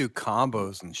but you can it's- do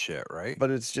combos and shit, right?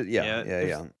 But it's just Yeah,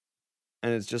 yeah.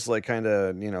 And it's just like kind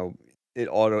of, it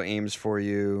auto aims for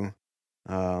you.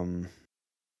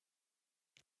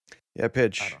 Yeah,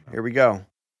 pitch. I don't know. Here we go.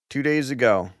 2 days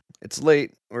ago. It's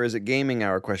late, or is it gaming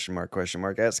hour? Question mark. At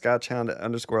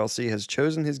Scotchhound_LC has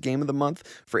chosen his game of the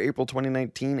month for April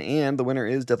 2019, and the winner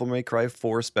is Devil May Cry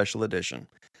 4 Special Edition.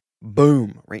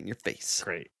 Boom! Right in your face.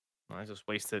 Great. I just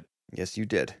wasted Yes, you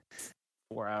did.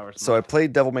 4 hours. So I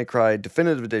played Devil May Cry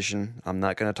Definitive Edition. I'm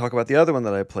not going to talk about the other one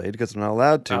that I played because I'm not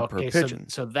allowed to per pigeon.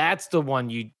 So that's the one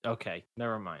you. Okay,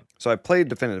 never mind. So I played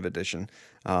Definitive Edition.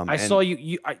 I saw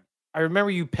you. I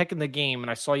remember you picking the game, and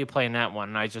I saw you playing that one,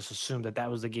 and I just assumed that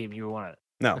was the game you wanted.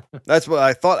 No, that's what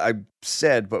I thought I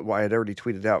said, but I had already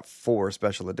tweeted out 4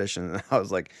 Special Edition, and I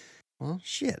was like, well,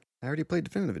 shit, I already played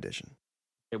Definitive Edition.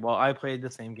 Okay, well, I played the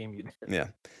same game you did. Yeah.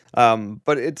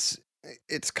 But it's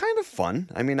kind of fun.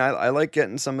 I mean, I like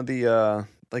getting some of the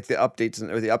like the updates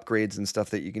or the upgrades and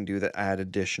stuff that you can do that add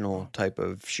additional type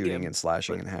of shooting and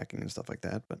slashing and hacking and stuff like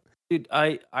that. But Dude,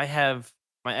 I have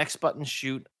my X button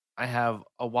shoot. I have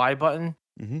a Y button.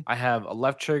 Mhm. I have a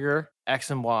left trigger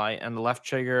X and Y, and the left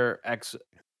trigger X,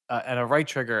 and a right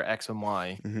trigger X and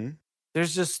Y. Mhm.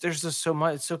 There's just so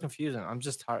much. It's so confusing. I'm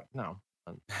just tired. No,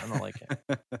 I don't like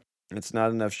it. it's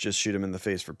not enough to just shoot him in the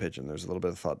face for pigeon. There's a little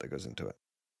bit of thought that goes into it.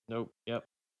 Nope. Yep.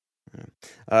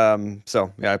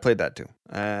 So yeah, I played that too.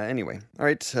 Anyway, all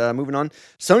right, moving on.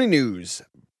 Sony news: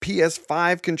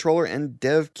 PS5 controller and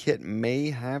dev kit may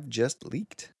have just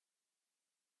leaked.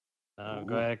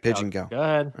 Go ahead. Pigeon, Cal. go. Go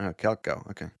ahead. Calc, go.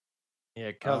 Okay.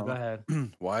 Yeah, Cal, go ahead.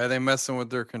 Why are they messing with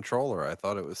their controller? I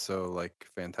thought it was so like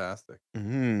fantastic. Why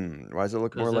does it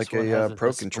look Because more this like one has a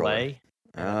pro controller? display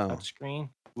and a Oh, touch screen.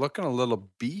 looking a little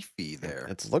beefy there.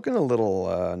 It's looking a little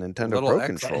Nintendo little Pro X-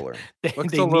 controller.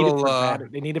 Looks They a need little. it for battery.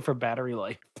 They need it for battery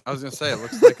life. I was gonna say it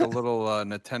looks like a little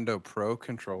Nintendo Pro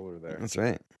controller there. That's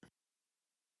right.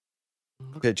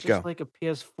 Looks Pitch, just go. like a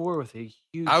PS4 with a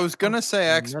huge. I was gonna hump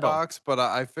say in the middle. Xbox, but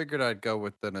I figured I'd go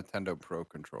with the Nintendo Pro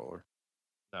controller.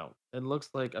 No, it looks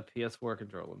like a PS4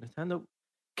 controller. Nintendo.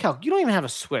 Cal, you don't even have a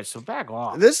Switch, so back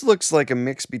off. This looks like a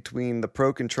mix between the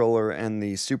Pro controller and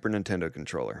the Super Nintendo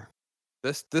controller.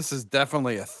 This is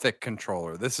definitely a thick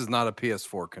controller. This is not a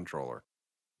PS4 controller.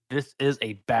 This is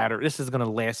a battery. This is gonna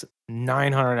last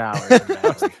 900 hours. in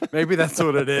battery. Maybe that's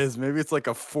what it is. Maybe it's like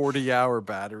a 40-hour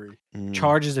battery.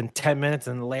 Charges in 10 minutes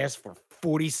and lasts for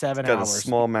 47 It's got hours. a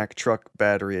small Mack truck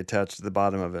battery attached to the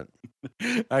bottom of it.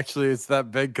 Actually, it's that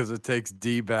big because it takes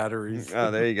D batteries.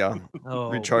 Oh, there you go. Oh,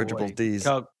 Rechargeable boy. Ds.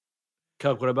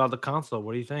 Cal, what about the console?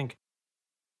 What do you think?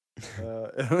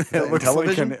 It looks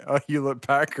television? like a Hewlett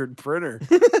Packard printer.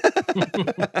 Look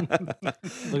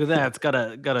at that. It's got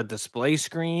a display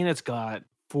screen. It's got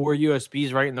 4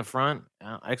 USBs right in the front.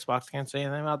 Xbox can't say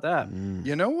anything about that.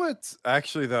 You know what's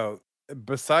actually though,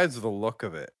 besides the look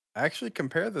of it, actually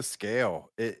compare the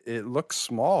scale. It looks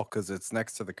small because it's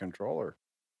next to the controller.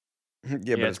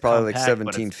 Yeah, but it's it's probably like compact,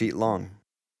 but 17 it's- feet long.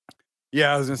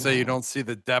 Yeah, I was gonna say you don't see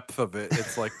the depth of it.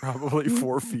 It's like probably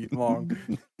 4 feet long.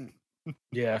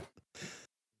 Yeah.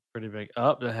 Pretty big.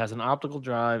 Oh, it has an optical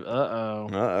drive. Uh-oh.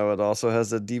 Uh-oh, it also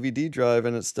has a DVD drive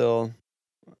in it still.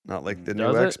 Not like the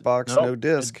new Does it? Xbox, Nope. no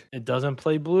disc. It doesn't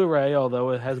play Blu-ray, although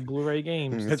it has Blu-ray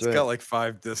games. That's It's right. got like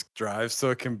 5 disc drives,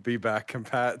 so it can be back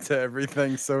compat to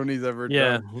everything Sony's ever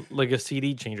Yeah, done. like a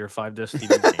CD changer, 5-disc CD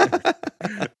changer.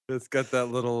 It's got that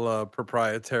little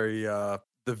proprietary the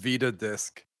Vita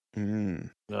disc, Mm.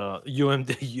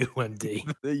 UMD.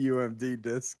 the UMD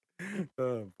disc.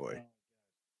 Oh boy.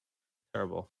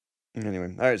 Terrible.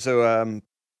 Anyway, all right. So,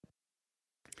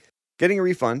 getting a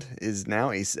refund is now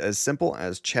as simple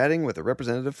as chatting with a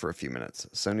representative for a few minutes.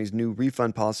 Sony's new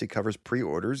refund policy covers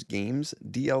pre-orders, games,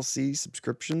 DLC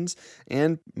subscriptions,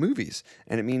 and movies,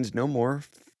 and it means no more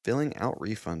filling out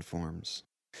refund forms.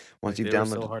 Once Like, you've they were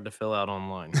so downloaded, hard to fill out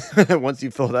online. once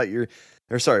you've filled out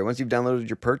once you've downloaded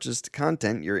your purchased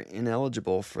content, you're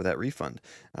ineligible for that refund.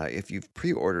 If you've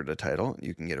pre-ordered a title,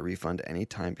 you can get a refund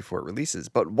anytime before it releases.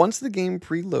 But once the game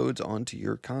preloads onto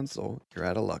your console, you're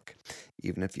out of luck,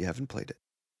 even if you haven't played it.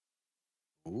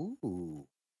 Ooh.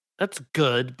 That's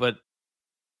good, but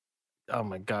oh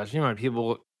my gosh, you know,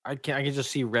 people. I can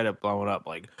just see Reddit blowing up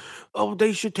like, oh,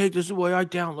 they should take this away. I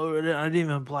downloaded it. I didn't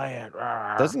even play it.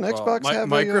 Rawr. Doesn't Well, Xbox have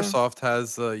Microsoft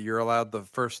has you're allowed the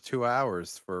first 2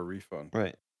 hours for a refund.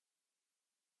 Right.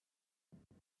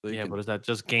 So you Yeah, can- but is that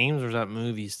just games or is that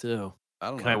movies too? I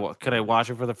don't Can I know. could I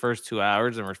watch it for the first 2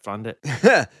 hours and refund it?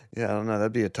 Yeah, I don't know.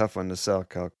 That'd be a tough one to sell,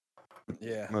 Calc.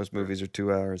 Yeah. Most movies are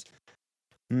 2 hours.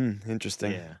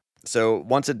 Interesting. Yeah. So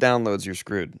once it downloads, you're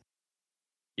screwed.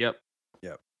 Yep.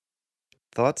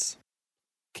 Thoughts?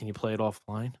 Can you play it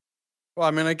offline? Well,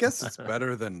 I mean, I guess it's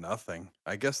better than nothing.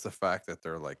 I guess the fact that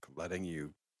they're like letting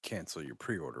you cancel your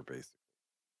pre-order basically.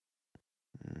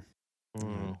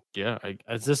 Yeah.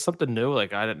 Is this something new?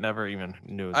 Like I never even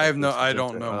knew. I have no. this I existed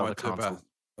don't on know other much consoles.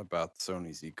 about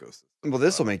Sony's ecosystem. Well,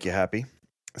 this will make you happy.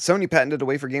 Sony patented a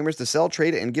way for gamers to sell,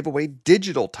 trade, and give away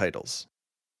digital titles.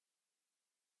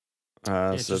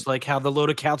 It's just like how the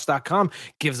loadedcouch.com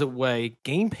gives away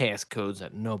Game Pass codes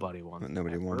that nobody wants.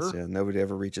 nobody ever. wants. Yeah, nobody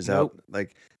ever reaches Nope. out.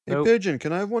 Like, hey, Nope. Pigeon,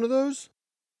 can I have one of those?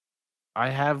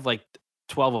 I have like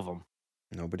 12 of them.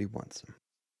 Nobody wants them.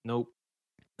 Nope.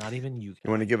 Not even you. You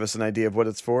want to give us an idea of what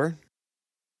it's for?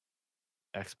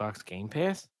 Xbox Game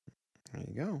Pass? There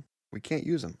you go. We can't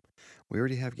use them. We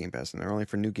already have Game Pass, and they're only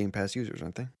for new Game Pass users,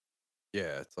 aren't they?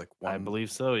 Yeah, it's like I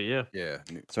believe so, yeah. Yeah.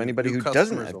 So anybody new who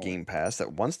doesn't customers have only. Game Pass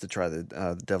that wants to try the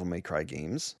Devil May Cry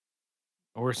games,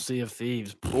 Or Sea of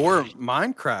Thieves. Or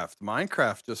Minecraft.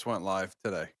 Minecraft just went live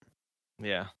today.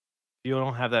 Yeah. You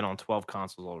don't have that on 12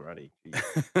 consoles already.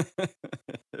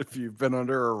 If you've been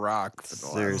under a rock for the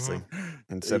last seriously,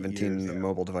 and 8 17 years, yeah.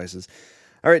 mobile devices.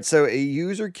 All right, so a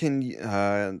user can use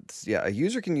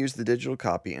the digital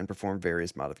copy and perform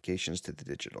various modifications to the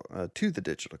digital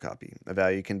copy. A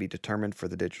value can be determined for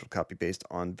the digital copy based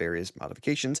on various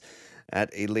modifications.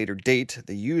 At a later date,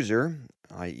 the user,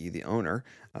 i.e., the owner,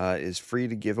 is free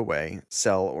to give away,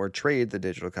 sell, or trade the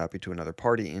digital copy to another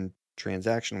party in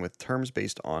transaction with terms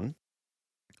based on,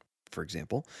 for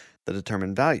example, the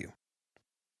determined value.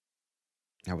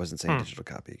 I wasn't saying digital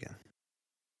copy again.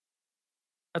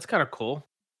 That's kind of cool.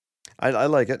 I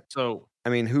like it. So I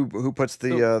mean, who puts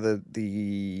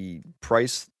the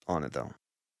price on it though?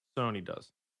 Sony does.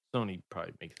 Sony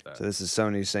probably makes that. So this is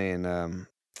Sony saying,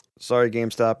 Sorry,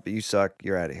 GameStop, but you suck.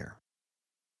 You're out of here.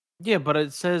 Yeah, but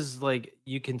it says like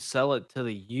you can sell it to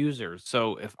the user.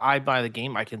 So if I buy the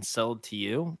game, I can sell it to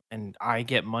you and I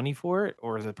get money for it,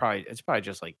 or is it probably it's probably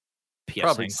just like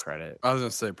Probably, PSN credit. I was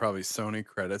gonna say probably Sony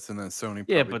credits, and then Sony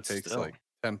Yeah, probably but takes still. like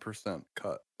 10%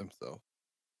 cut themselves.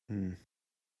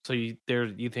 So you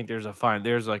think there's a fine?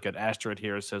 There's like an asterisk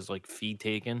here. It says like fee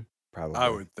taken. Probably. I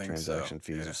would think transaction so,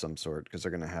 fees yeah. of some sort, because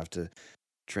they're going to have to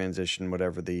transition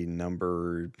whatever the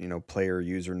number, player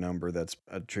user number that's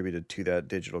attributed to that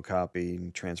digital copy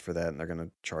and transfer that, and they're going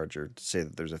to charge or say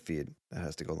that there's a fee that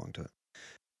has to go along to it.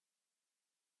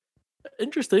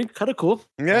 Interesting, kind of cool.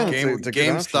 Yeah, it's a good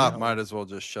GameStop option. might as well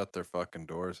just shut their fucking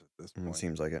doors at this point. It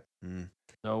seems like it.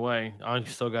 No way. I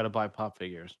still got to buy pop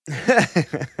figures.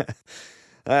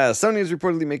 Sony is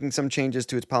reportedly making some changes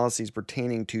to its policies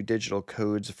pertaining to digital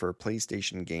codes for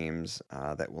PlayStation games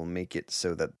that will make it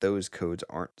so that those codes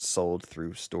aren't sold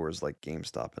through stores like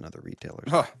GameStop and other retailers.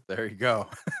 Oh, there you go.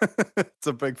 It's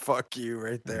a big fuck you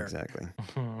right there. Exactly.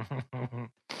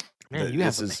 Man, you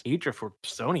have some hatred for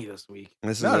Sony this week.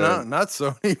 Not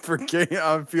Sony for game.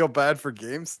 I feel bad for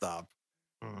GameStop.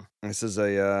 This is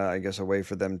I guess a way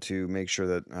for them to make sure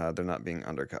that they're not being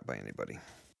undercut by anybody.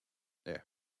 Yeah,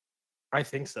 I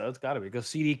think so. It's got to be because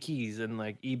CD Keys and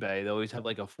like eBay, they always have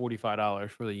like a $45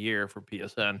 for the year for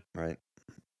PSN. Right.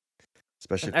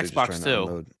 Especially and if they're Xbox just trying to too.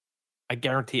 unload. I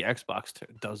guarantee Xbox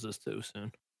does this too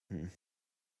soon.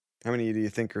 How many do you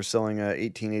think are selling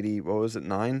 1880? What was it?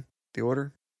 9? The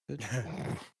order?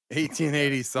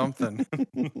 1880 something.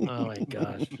 Oh my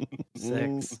gosh.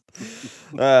 6.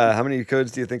 How many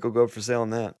codes do you think will go for sale on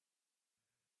that?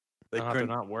 They're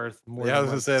not worth more. Yeah, I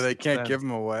than was gonna say they can't $0.06. give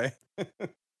them away.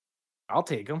 I'll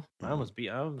take them. I was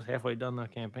halfway done the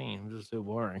campaign. It was just so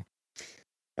boring.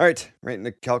 All right, right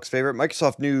into Calc's favorite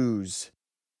Microsoft news.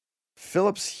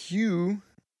 Philips Hue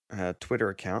Twitter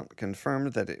account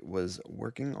confirmed that it was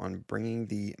working on bringing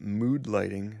the mood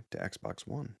lighting to Xbox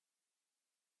One.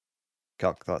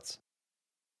 Calc, thoughts?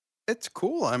 It's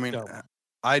cool. I mean,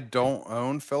 I don't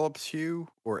own Philips Hue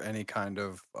or any kind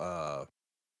of, I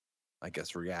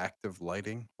guess, reactive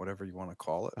lighting, whatever you want to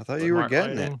call it. I thought you were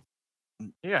getting it.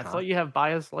 Yeah, I thought you have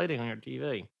biased lighting on your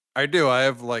TV. I do. I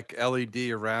have like LED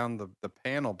around the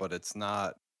panel, but it's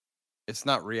not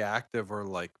reactive or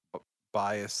like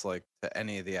biased like to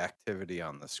any of the activity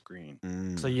on the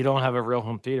screen. So you don't have a real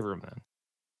home theater room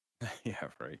then? Yeah,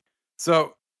 right.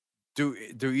 So do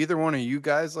either one of you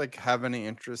guys like have any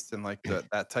interest in like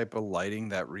that type of lighting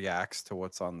that reacts to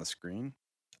what's on the screen?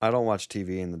 I don't watch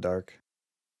TV in the dark.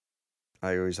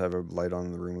 I always have a light on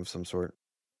in the room of some sort.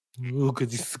 Ooh,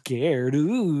 because you're scared.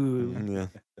 Ooh. Yeah.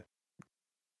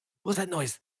 What's that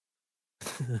noise?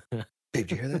 Babe,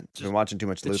 did you hear that? Been watching too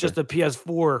much Luther. It's just a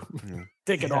PS4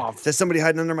 taking off. Is there somebody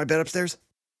hiding under my bed upstairs?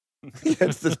 Yeah,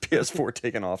 it's this PS4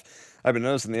 taking off. I've been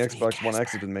noticing the Xbox One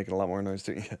X has been making a lot more noise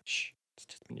too. Yeah, shh.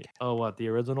 Oh, what, the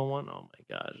original one? Oh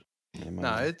my gosh.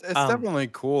 No, it's definitely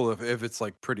cool if it's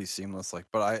like pretty seamless. Like,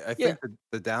 but I think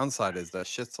the downside is that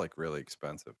shit's like really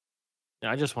expensive.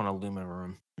 Yeah, I just want a Lumen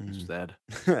room instead.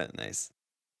 Nice.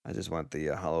 I just want the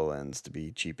HoloLens to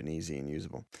be cheap and easy and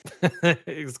usable.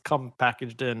 It's come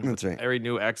packaged in. That's right. Every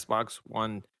new Xbox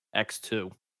One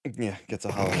X2. Yeah, gets a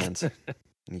HoloLens. And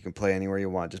you can play anywhere you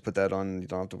want. Just put that on. You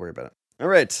don't have to worry about it. All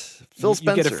right. Phil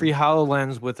Spencer. You get a free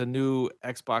HoloLens with a new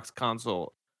Xbox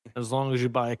console as long as you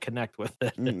buy a Kinect with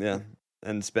it. Yeah,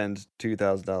 and spend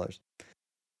 $2,000.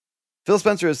 Phil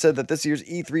Spencer has said that this year's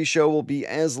E3 show will be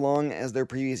as long as their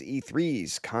previous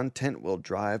E3s. Content will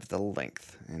drive the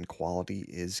length, and quality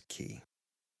is key.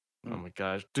 Oh my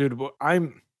gosh. Dude,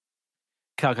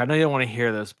 Calc, I know you don't want to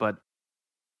hear this, but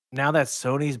now that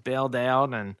Sony's bailed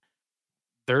out and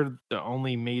they're the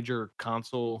only major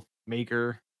console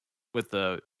maker with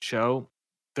the show,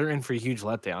 they're in for a huge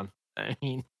letdown. I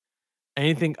mean,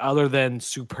 anything other than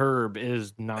superb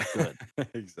is not good.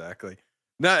 Exactly.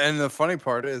 No, and the funny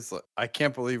part is I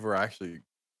can't believe we're actually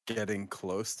getting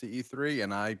close to E3,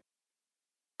 and I've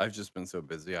just been so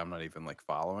busy I'm not even like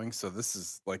following. So this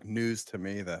is like news to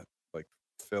me that like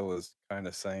Phil is kind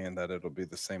of saying that it'll be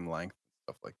the same length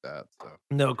and stuff like that. So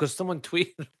No, because someone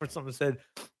tweeted or someone said,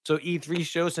 so E3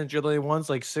 show since you're the only one's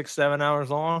like 6-7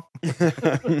 hours long.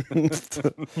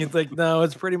 He's like, no,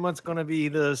 it's pretty much going to be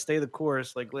the stay the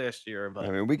course like last year. But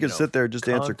I mean, we could sit there just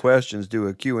answer questions, do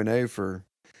a Q&A for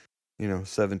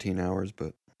 17 hours,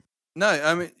 but no,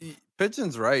 I mean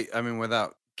Pigeon's right. I mean,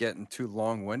 without getting too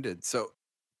long-winded. So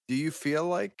do you feel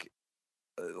like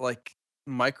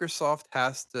Microsoft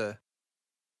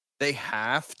they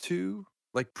have to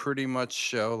like pretty much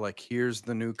show like here's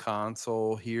the new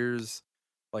console, here's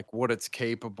like what it's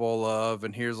capable of,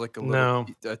 and here's like a little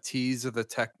No. a tease of the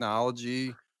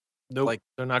technology. Nope. Like,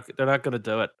 They're not gonna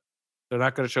do it. They're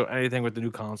not gonna show anything with the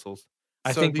new consoles.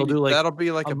 I so think they'll do like that'll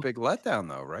be like a um, big letdown,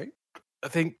 though, right? I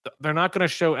think they're not gonna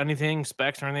show anything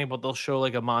specs or anything, but they'll show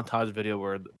like a montage video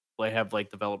where they have like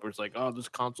developers like, oh, this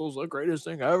console's the greatest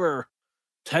thing ever.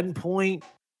 10.9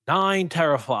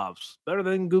 teraflops, better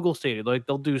than Google Stadia. Like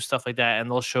they'll do stuff like that, and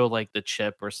they'll show like the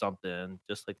chip or something,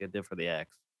 just like they did for the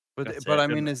X. That's But it. I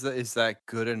mean, is that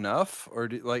good enough, or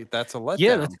like that's a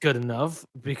Yeah, letdown? that's good enough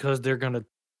because they're gonna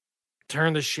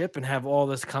turn the ship and have all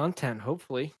this content.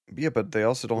 Hopefully, Yeah, but they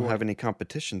also don't Or- have any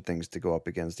competition things to go up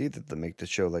against either that make the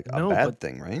show like a No, bad but-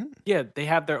 thing, right? yeah, they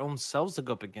have their own selves to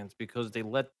go up against because they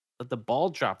let the ball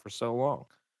drop for so long.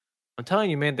 I'm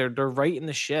telling you, man, they're right in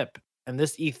the ship, and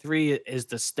this E3 is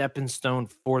the stepping stone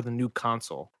for the new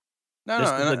console. No, This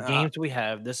no, is the and games we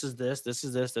have. This is this. This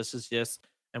is this. This is this.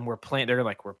 And we're planning. They're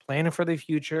like, we're planning for the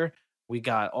future. We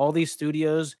got all these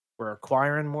studios. We're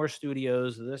acquiring more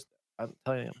studios. This, I'm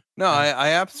telling you. no,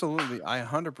 I absolutely, I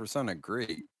 100%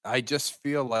 agree. I just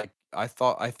feel like I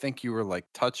think you were like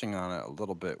touching on it a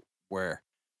little bit, where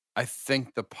I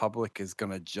think the public is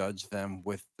going to judge them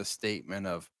with the statement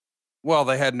of, well,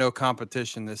 they had no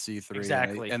competition this E3,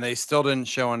 Exactly. and they still didn't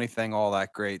show anything all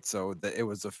that great, so it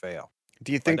was a fail.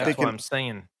 Do you think they That's what can? I'm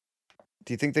saying.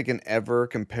 Do you think they can ever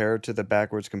compare to the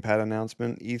backwards compat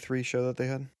announcement E3 show that they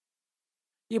had?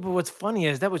 Yeah, but what's funny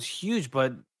is that was huge,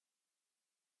 but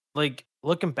like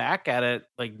looking back at it,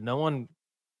 like no one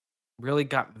really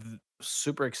got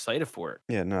super excited for it.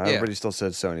 Yeah, no, Yeah. everybody still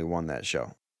said Sony won that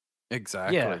show.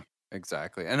 Exactly,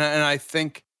 exactly, and I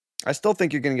think I still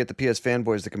think you're going to get the PS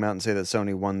fanboys to come out and say that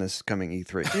Sony won this coming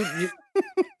E3. Dude, They're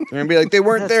going to be like, they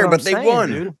weren't that's there, what I'm but they saying, won.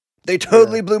 dude. They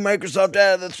totally blew Microsoft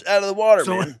out of the water,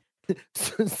 So- man.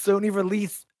 Sony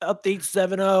released update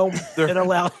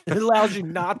 7.0. It allows you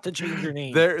not to change your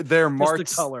name. their March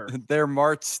the color. their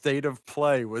March state of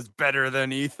play was better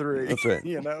than E3. That's right.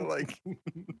 You know, like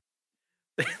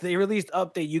They released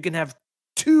update. You can have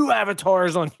 2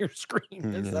 avatars on your screen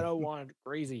Mm, instead yeah. of 1.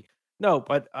 Crazy. No,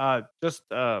 but just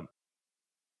to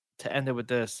end it with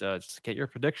this, just get your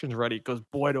predictions ready because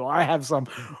boy, do I have some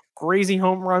crazy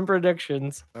home run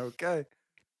predictions. okay,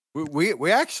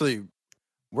 we actually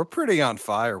we're pretty on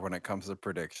fire when it comes to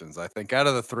predictions. I think out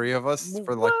of the three of us,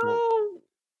 for like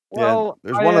Well,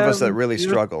 there's one of us that am- really you're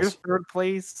struggles. third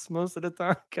place most of the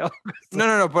time. Cal.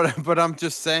 no, but I'm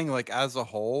just saying, like as a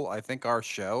whole, I think our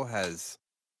show has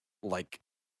like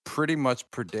pretty much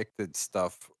predicted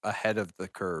stuff ahead of the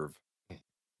curve.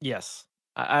 Yes,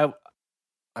 I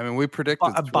I mean, we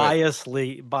predicted Switch.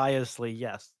 biasly,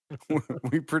 yes.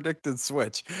 We predicted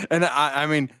Switch, and I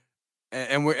mean,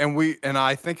 and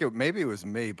I think maybe it was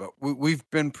me, but we've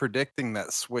been predicting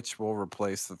that Switch will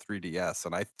replace the 3DS,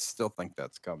 and I still think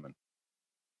that's coming.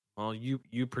 Well, you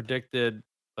predicted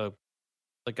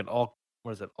like an all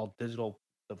digital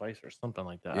device or something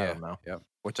like that. I don't know. Yeah,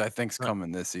 which I think's Right.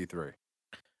 coming this E3.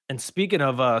 And speaking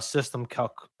of system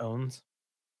calc owns,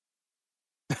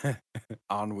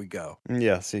 On we go.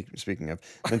 Yeah, speaking of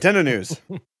Nintendo news.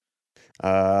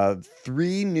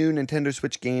 3 new Nintendo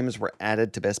Switch games were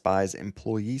added to Best Buy's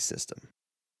employee system.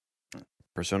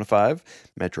 Persona 5,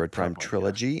 Metroid Prime my God.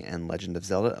 Trilogy, and Legend of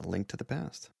Zelda: A Link to the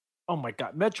Past. oh my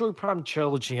god, Metroid Prime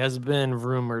Trilogy has been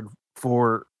rumored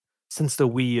since the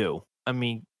Wii U. I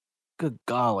mean, good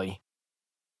golly.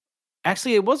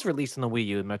 Actually, it was released on the Wii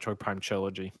U, Metroid Prime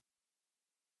Trilogy.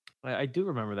 I do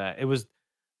remember that.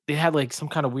 They had like some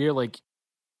kind of weird like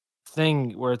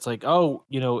thing where it's like, oh,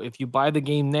 if you buy the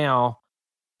game now,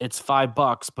 it's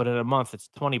 $5, but in a month it's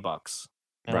 $20.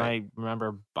 And Right. I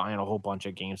remember buying a whole bunch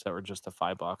of games that were just the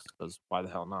 $5 because why the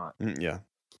hell not? Yeah.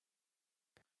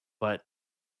 But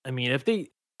I mean, if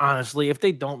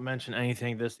they don't mention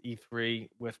anything this E3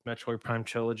 with Metroid Prime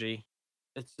Trilogy,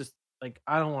 it's just like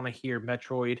I don't want to hear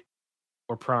Metroid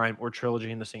or Prime or Trilogy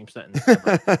in the same sentence.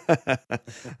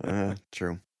 ever.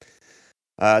 True.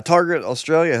 Target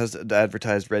Australia has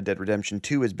advertised Red Dead Redemption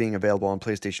 2 as being available on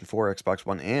PlayStation 4, Xbox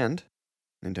One, and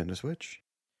Nintendo Switch.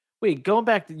 Wait, going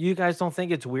back, you guys don't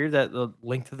think it's weird that the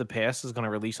Link to the Past is going to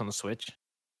release on the Switch?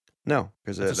 No,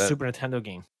 because It's a Super Nintendo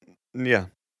game. yeah,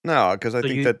 no, because I So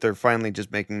think that they're finally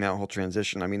just making that whole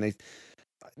transition. I mean,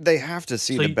 they have to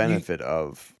see So the you- benefit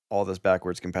of all this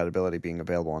backwards compatibility being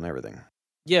available on everything.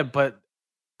 Yeah, but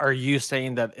are you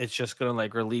saying that it's just going to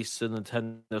like release the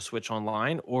Nintendo Switch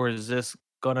online, or is this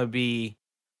going to be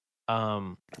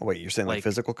Wait, you're saying like like,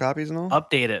 physical copies and all?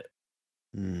 update it?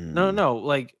 No,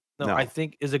 No. I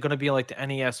think is it going to be like the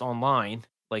NES Online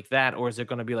like that, or is it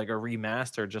going to be like a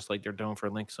remaster just like they're doing for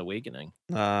Link's Awakening?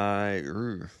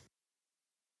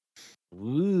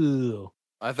 Ooh,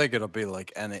 I think it'll be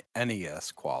like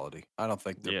NES quality. I don't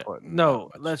think they're putting No,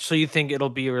 that much. so you think it'll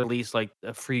be released like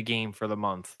a free game for the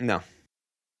month? No.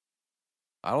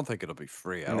 I don't think it'll be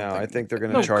free. I think they're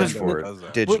going No, to charge 'cause for it does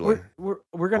that. digitally.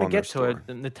 We're gonna on their get to it.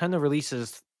 store. Nintendo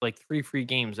releases like 3 free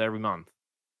games every month.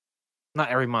 Not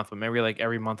every month, but maybe like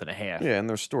every month and a half. Yeah, in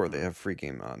their store they have free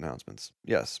game announcements.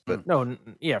 Yes, but No,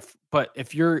 but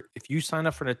if you sign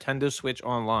up for Nintendo Switch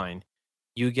Online,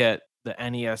 you get the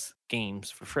NES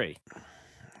games for free.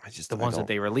 The ones that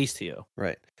they release to you.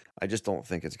 Right. I just don't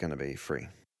think it's going to be free.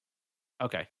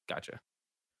 Okay, gotcha.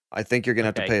 I think you're going to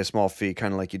have to Okay. pay a small fee,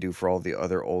 kind of like you do for all the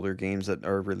other older games that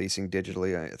are releasing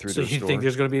digitally through So their you store. think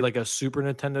there's going to be like a Super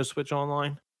Nintendo Switch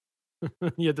Online?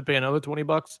 You have to pay another $20?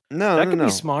 No, That no, could no.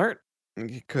 be smart.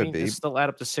 It could be. It'd still add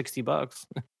up to $60.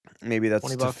 Maybe that's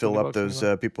 20 to bucks, fill 20 up bucks,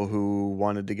 those people who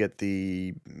wanted to get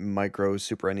the micro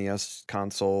Super NES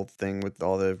console thing with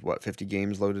all the 50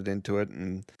 games loaded into it,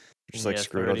 and just like Yeah,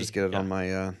 screw it, I'll 30, just get it on yeah.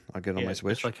 my I'll get it on my Just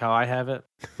Switch. like how I have it.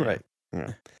 Yeah. Right.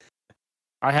 Yeah.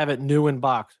 I have it new in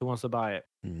box. Who wants to buy it?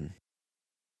 Mhm.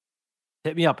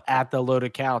 Hit me up at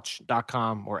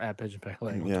theloadedcouch.com or at Pigeon Peck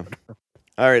Lane on Yeah. Twitter.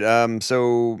 All right.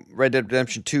 So Red Dead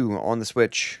Redemption 2 on the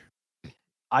Switch.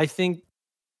 I think,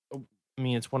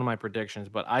 it's one of my predictions,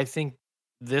 but I think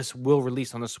this will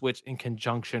release on the Switch in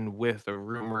conjunction with a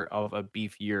rumor of a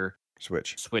beefier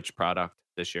Switch product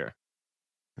this year.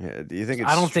 Yeah. Do you think it's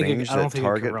I don't think strange I don't that think it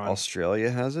could Target run. Australia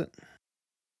has it?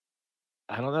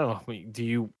 I don't know. Do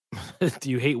you do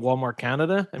you hate Walmart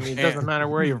Canada? It doesn't matter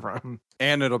where you're from.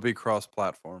 And it'll be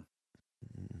cross-platform.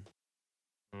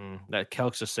 That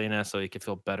Kelk's just saying that so he could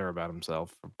feel better about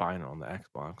himself for buying it on the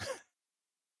Xbox.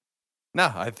 No,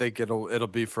 I think it'll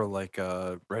be for like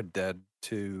Red Dead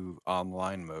 2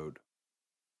 online mode.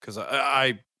 Because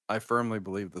I firmly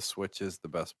believe the Switch is the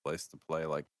best place to play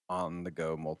like on the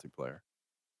go multiplayer.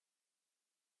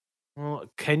 Well,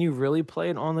 can you really play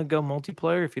it on the go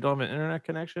multiplayer if you don't have an internet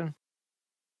connection?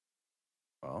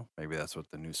 Well, maybe that's what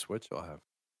the new Switch will have.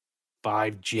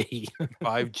 5G.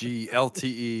 5G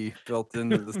LTE built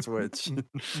into the Switch.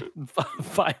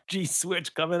 5G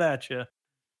Switch coming at you.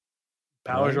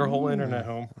 Powers your whole internet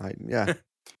home. Yeah.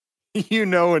 You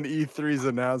know when E3's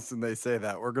announced and they say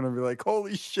that, we're going to be like,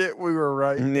 holy shit, we were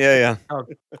right. Yeah.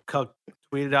 Kelk,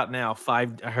 tweet it out now. I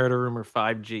heard a rumor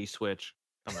 5G Switch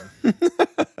coming.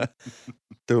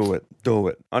 Do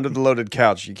it. Under the loaded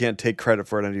couch. You can't take credit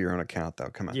for it under your own account, though.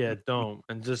 Come on. Yeah, don't.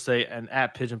 And just say an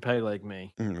at Pigeon Peg like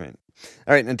me. Right.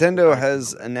 All right. Nintendo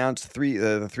has announced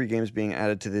the 3 games being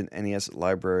added to the NES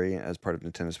library as part of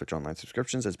Nintendo Switch Online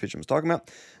subscriptions, as Pigeon was talking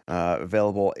about.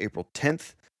 Available April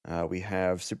 10th. We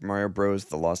have Super Mario Bros.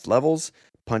 The Lost Levels,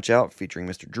 Punch Out featuring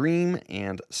Mr. Dream,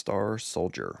 and Star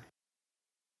Soldier.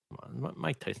 Come on,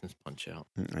 Mike Tyson's Punch Out.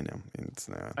 I know. It's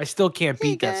I still can't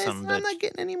beat that some bitch. I'm not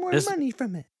getting any more This- money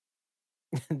from it.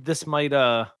 This might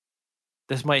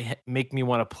make me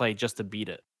want to play just to beat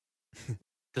it.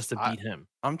 Just to beat him.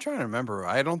 I'm trying to remember.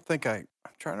 I'm trying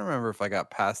to remember if I got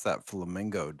past that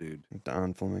Flamingo dude.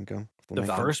 Don Flamingo. The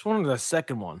first one or the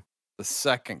second one? The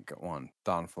second one,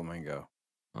 Don Flamingo.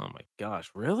 Oh my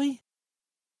gosh, really?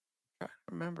 I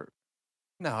remember.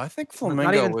 No, I think Not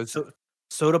Flamingo even was.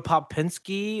 Soda Pop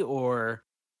Pinsky or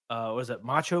was it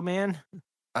Macho Man?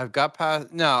 I've got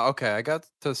past. No, okay. I got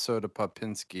to Soda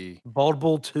Popinski. Bald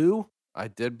Bull 2? I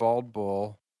did Bald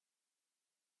Bull.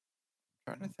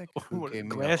 I'm trying to think who What, gave me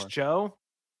Glass Joe?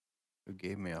 Who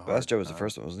gave me a hard Glass Joe was the time.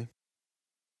 first one, wasn't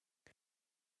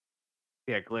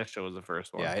Yeah, Glass Joe was the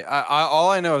first one. Yeah, I all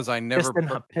I know is I never.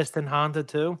 Piston Honda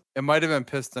 2? It might have been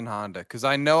Piston Honda because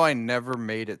I know I never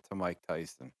made it to Mike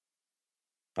Tyson.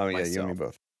 he? Oh, yeah, you and me Myself.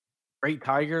 both. Great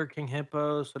Tiger, King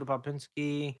Hippo, Soda Pop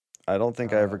Pinsky. I don't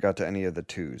think I ever got to any of the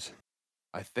 2s.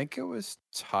 I think it was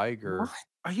Tiger. What?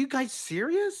 Are you guys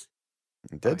serious?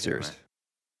 Dead here, serious. man.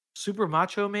 Super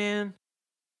Macho Man?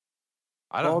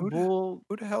 I don't. Bald Bull?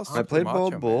 Who the hell? I played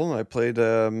Bald Bull. I played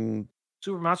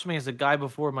Super Macho Man is the guy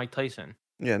before Mike Tyson.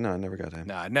 yeah, no, I never got to him.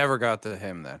 No, I never got to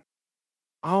him then.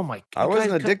 Oh my! I you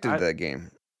wasn't guys addicted I- to that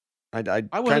game. I I kind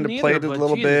wasn't of either, played it a but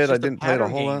little geez, bit. it's I just a didn't play it a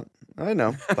pattern whole game. lot. I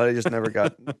know, but I just never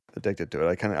got addicted to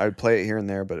it. I would play it here and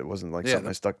there, but it wasn't like Yeah, something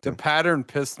I stuck to. The pattern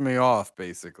pissed me off,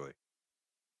 basically.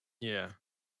 Yeah.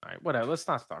 All right, whatever. Let's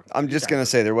not talk. I'm You just guys gonna are-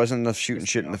 say there wasn't enough shooting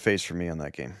Pissed shit me in the off. face for me on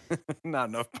that game. Not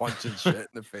enough punching shit in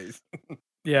the face.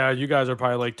 Yeah, you guys are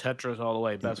probably like Tetris all the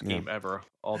way. Best Yeah. game ever,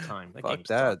 all time. That Fuck game's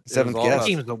that. tough. It Seventh was all guess. That about-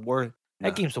 game's the worst. Nah.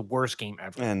 That game's the worst game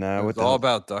ever. And It what was the all hell?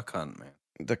 about Duck Hunt, man.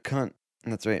 The cunt.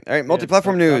 That's right. All right, Yeah,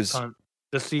 multi-platform Duck news. Hunt.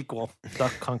 The sequel,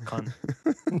 Duck Cunt Cunt.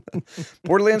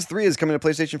 Borderlands 3 is coming to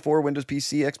PlayStation 4, Windows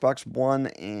PC, Xbox One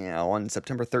on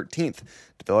September 13th.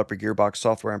 Developer Gearbox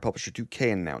Software and publisher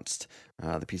 2K announced.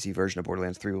 The PC version of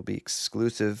Borderlands 3 will be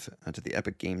exclusive to the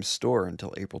Epic Games Store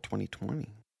until April 2020.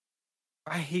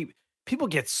 I hate people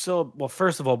get so well.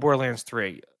 First of all, Borderlands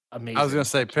 3, amazing. I was gonna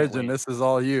say, I can't Pigeon. wait. This is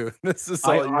all you. This is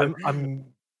all you. I'm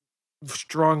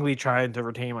strongly trying to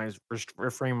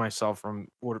refrain myself from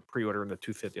pre-ordering the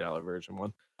 $250 version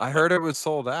one. I heard it was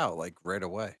sold out like right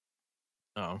away.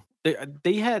 Oh,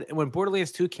 they had when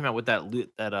Borderlands 2 came out with that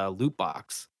loot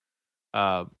box,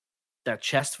 that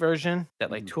chest version, that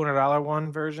like $200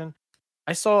 one version.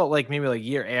 I saw it like maybe like a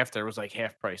year after it was like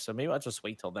half price, so maybe I'll just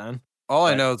wait till then. All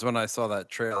I know is when I saw that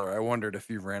trailer, I wondered if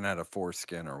you ran out of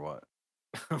foreskin or what.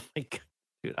 Oh my god,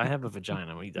 dude, I have a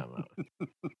vagina. What are you talking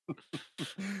about?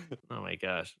 Oh my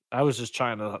gosh, I was just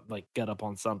trying to like get up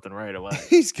on something right away.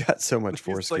 He's got so much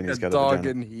foreskin. Like He's a got dog a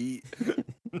vagina. in heat.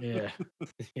 Yeah,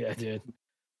 yeah, dude.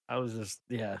 I was just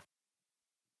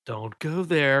Don't go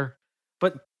there.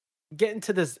 But getting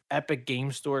to this Epic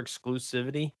Game Store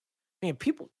exclusivity, man,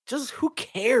 people just who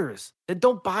cares? Then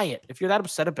don't buy it. If you're that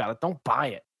upset about it, don't buy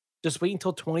it. Just wait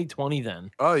until 2020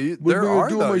 then. Oh, What there am I gonna are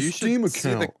do with though. my You Steam should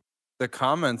see account? the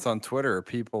comments on Twitter of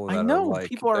people that I know are like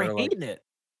people are they're like, hating it.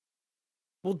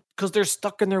 Well, because they're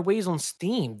stuck in their ways on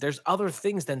Steam. There's other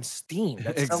things than Steam.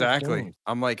 That sell exactly. games.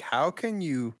 I'm like, how can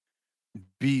you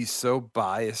be so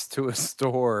biased to a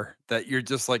store that you're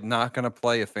just like not gonna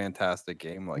play a fantastic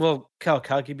game like? Well, Cal,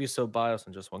 how can you be so biased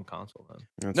on just one console then?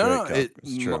 That's No, right, no, Cal.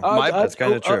 It's true. That's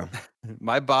kind of true.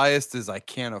 My bias is I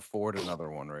can't afford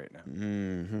another one right now.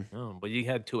 Mm-hmm. Oh, but you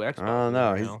had two Xboxes. Oh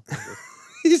no, you know?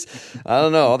 I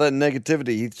don't know, all that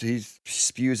negativity he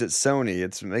spews at Sony.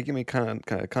 It's making me kind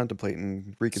of contemplate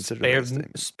and reconsider that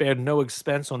statement. Spared no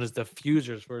expense on his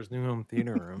diffusers for his new home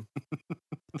theater room.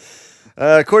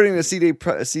 According to CD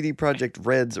Projekt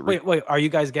Red's, Wait, are you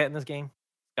guys getting this game?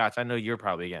 Scotch, I know you're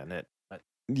probably getting it. But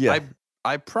yeah,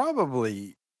 I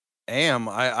probably am.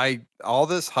 I all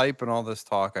this hype and all this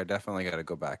talk, I definitely got to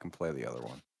go back and play the other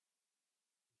one.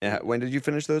 yeah. When did you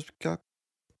finish those, Cal?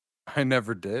 I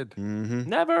never did. Mm-hmm.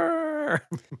 Never.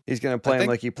 He's gonna play him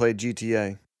like he played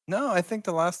GTA. No, I think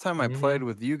the last time I played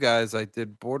with you guys, I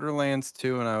did Borderlands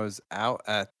 2, and I was out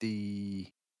at the.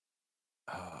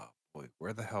 Oh boy,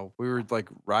 where the hell? We were like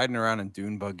riding around in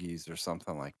dune buggies or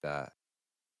something like that.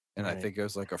 And I Right. think it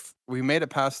was like we made it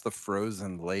past the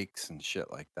frozen lakes and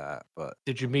shit like that. But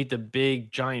Did you meet the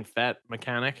big, giant, fat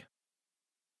mechanic?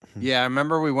 yeah, I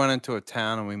remember we went into a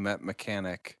town and we met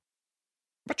Mechanic.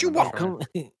 But you I'm won't.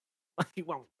 trying- You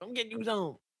won't. Don't get you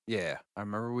zone. Yeah, I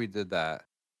remember we did that.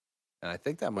 And I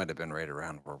think that might have been right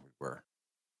around where we were.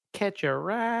 Catch a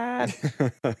rat.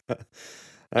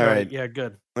 All right. Yeah,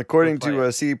 good. According play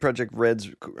to CD Projekt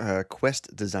Red's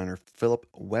quest designer Philip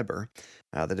Weber,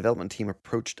 the development team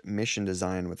approached mission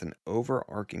design with an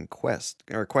overarching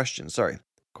question.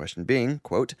 Question being,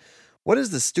 quote, "What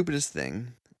is the stupidest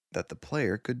thing that the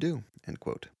player could do?" End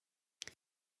quote.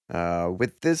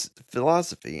 With this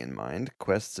philosophy in mind,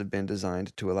 quests have been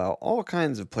designed to allow all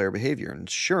kinds of player behavior,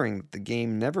 ensuring that the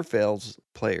game never fails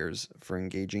players for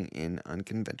engaging in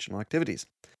unconventional activities.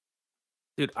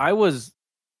 Dude, I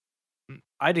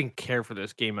didn't care for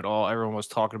this game at all. Everyone was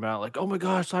talking about like, oh my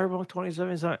gosh, Cyberpunk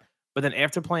 2077. But then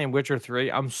after playing Witcher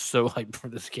 3, I'm so hyped for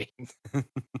this game.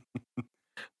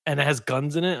 And it has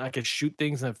guns in it. I can shoot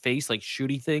things in the face, like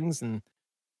shooty things, and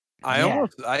I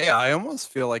almost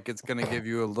feel like it's gonna give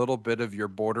you a little bit of your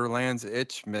Borderlands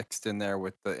itch mixed in there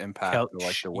with the impact of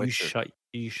like the Witcher.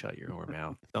 you shut your whore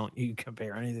mouth. Don't you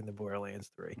compare anything to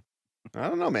Borderlands 3. I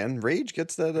don't know, man. Rage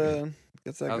gets that I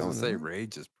was going. gonna say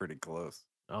Rage is pretty close.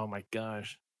 Oh my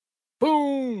gosh.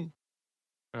 Boom.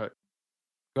 All right.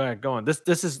 Go ahead, go on. This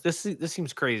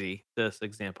seems crazy, this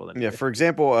example. That Yeah, for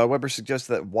example, Weber suggests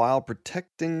that while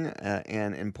protecting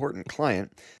an important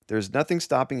client, there's nothing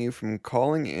stopping you from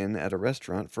calling in at a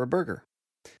restaurant for a burger.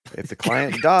 If the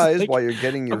client dies Like, while you're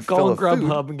getting your I'm fill calling of food,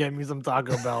 Grubhub and get me some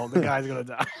Taco Bell. The guy's gonna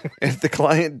die. if the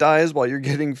client dies while you're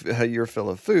getting your fill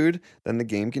of food, then the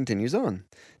game continues on.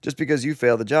 Just because you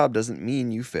failed the job doesn't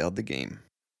mean you failed the game.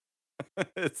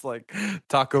 It's like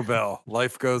Taco Bell.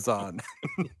 Life goes on.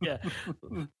 Yeah.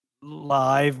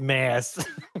 Live mass.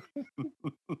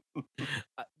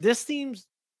 This seems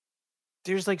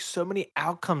there's like so many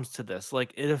outcomes to this.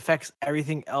 Like it affects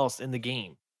everything else in the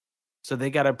game. So they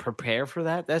got to prepare for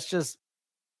that. That's just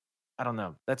I don't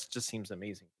know. That just seems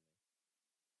amazing.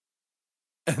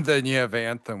 And then you have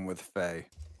Anthem with Faye.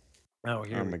 Oh,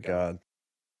 here Oh we my go. god.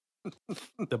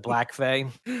 The Black Fae.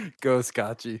 Go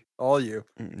Scotchy. All you.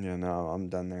 Yeah, no, I'm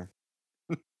done there.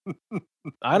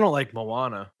 I don't like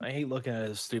Moana. I hate looking at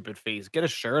his stupid face. Get a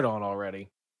shirt on already.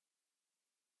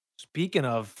 Speaking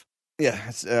of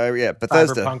Bethesda.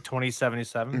 Cyberpunk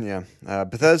 2077, Yeah,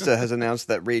 Bethesda has announced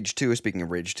that Rage 2, speaking of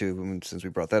Rage 2, since we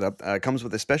brought that up, comes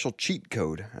with a special cheat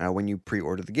code when you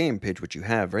pre-order the game, Page, which you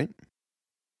have, right?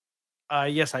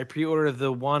 yes, I pre-ordered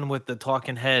the one with the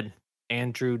talking head,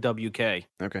 Andrew WK.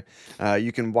 Okay.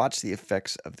 You can watch the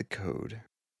effects of the code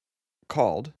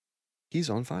called He's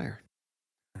on Fire.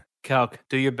 Calc,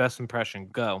 do your best impression.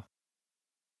 Go.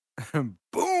 Boom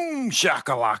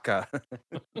shakalaka.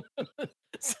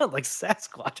 Sound like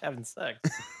Sasquatch having sex.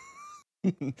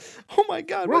 Oh my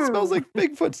God, what smells like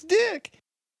Bigfoot's dick?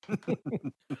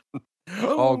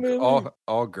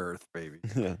 all girth, baby.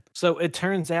 Yeah. So it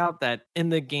turns out that in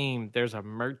the game, there's a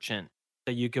merchant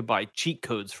that you could buy cheat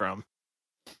codes from.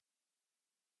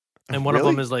 And one of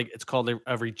them is like, it's called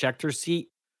a rejector seat.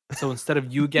 So instead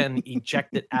of you getting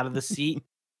ejected out of the seat,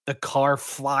 the car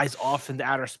flies off into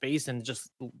outer space and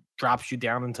just drops you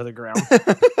down into the ground.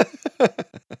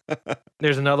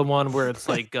 There's another one where it's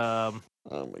like, oh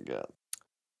my God.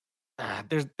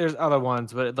 There's other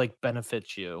ones, but it like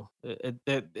benefits you.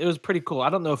 It was pretty cool. I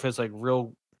don't know if it's like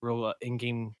real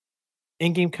in-game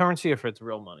currency or if it's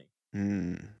real money.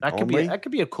 That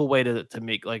could be a cool way to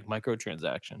make like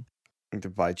microtransaction. To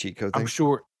buy cheat code things?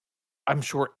 I'm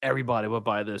sure everybody would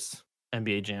buy this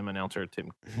NBA Jam announcer,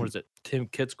 Tim. What is it? Tim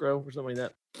Kitzgrove or something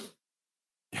like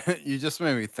that? You just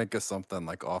made me think of something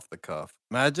like off the cuff.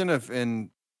 Imagine if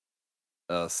in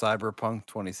Cyberpunk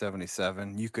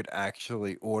 2077 you could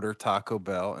actually order Taco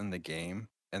Bell in the game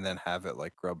and then have it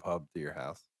like Grubhub to your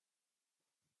house.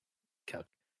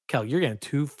 Cal, you're getting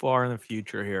too far in the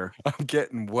future here. I'm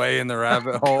getting way in the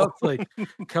rabbit hole.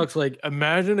 Calc's like,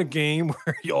 imagine a game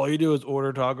where all you do is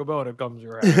order Taco Bell and it comes to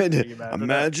your house.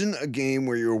 Imagine a game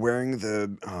where you're wearing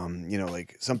the,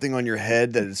 like something on your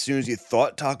head that as soon as you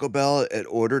thought Taco Bell, it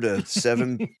ordered a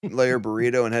 7-layer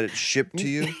burrito and had it shipped to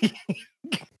you.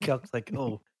 Calc's like,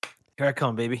 oh, here I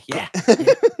come, baby. Yeah.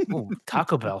 Ooh,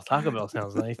 Taco Bell. Taco Bell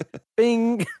sounds nice.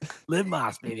 Bing. Live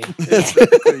Moss, baby.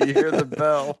 You hear the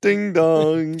bell. Ding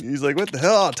dong. He's like, what the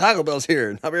hell? Oh, Taco Bell's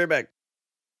here. I'll be right back.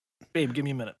 Babe, give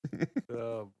me a minute.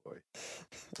 Oh, boy.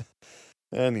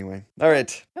 Anyway. All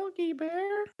right. Helgi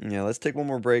Bear. Yeah, let's take one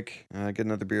more break. Get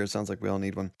another beer. It sounds like we all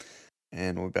need one.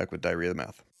 And we'll be back with Diarrhea of the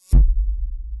Mouth.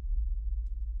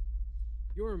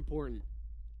 You're important.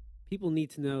 People need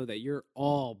to know that you're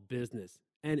all business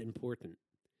and important.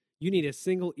 You need a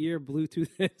single ear Bluetooth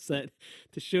headset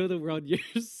to show the world you're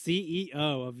CEO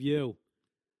of you.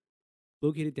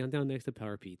 Located downtown next to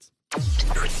Power Pete's. All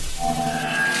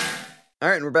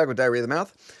right, and we're back with Diarrhea of the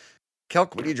Mouth.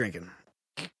 Kelk, what are you drinking?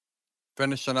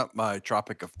 Finishing up my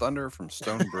Tropic of Thunder from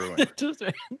Stone Brewing. Dude,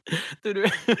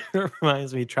 it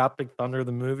reminds me Tropic Thunder,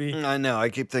 the movie. I know. I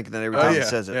keep thinking that every time he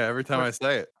says it. Yeah, every time I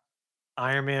say it.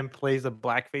 Iron Man plays a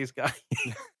blackface guy.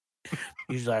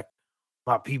 He's like,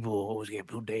 my people always get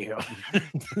put down.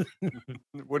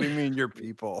 What do you mean, your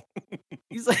people?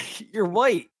 He's like, you're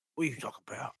white. What are you talking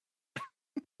about?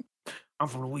 I'm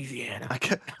from Louisiana.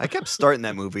 I kept starting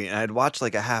that movie, and I'd watch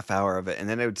like a half hour of it, and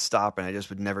then I would stop, and I just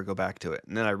would never go back to it.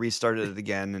 And then I restarted it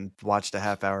again and watched a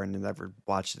half hour, and then never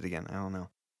watched it again. I don't know.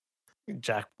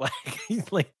 Jack Black, he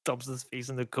like dumps his face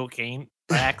into cocaine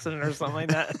by accident or something like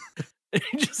that.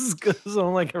 He just goes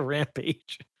on like a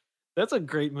rampage. That's a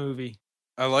great movie.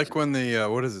 I like when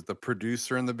the the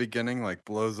producer in the beginning like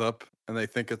blows up and they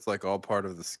think it's like all part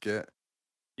of the skit.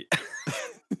 Yeah.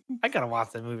 I gotta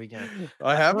watch that movie again.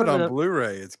 I have it on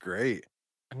Blu-ray. It's great.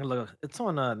 I'm gonna look. It's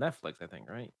on Netflix, I think,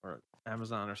 right, or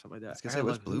Amazon or something like that. I was gonna say,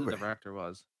 what's Blu-ray? Who the director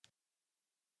was?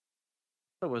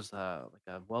 It was like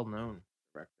a well-known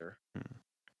director.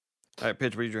 All right,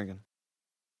 Pitch, what are you drinking?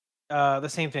 The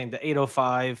same thing. The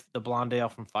 805, the Blonde Ale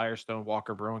from Firestone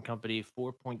Walker Brewing Company,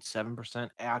 4.7%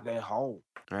 alcohol.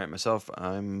 All right, myself,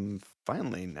 I'm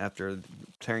finally, after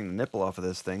tearing the nipple off of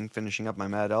this thing, finishing up my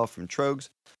Mad Elf from Trogs,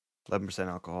 11%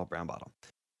 alcohol, brown bottle.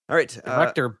 All right.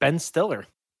 Director Ben Stiller.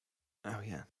 Oh,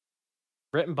 yeah.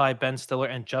 Written by Ben Stiller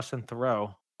and Justin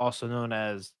Theroux, also known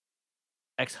as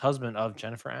ex-husband of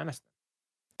Jennifer Aniston.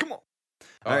 Come on.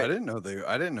 Oh, right. I didn't know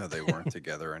they weren't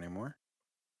together anymore.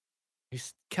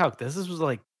 Calc, this was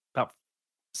like about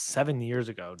 7 years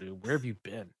ago, dude. Where have you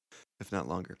been? If not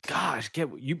longer. Gosh,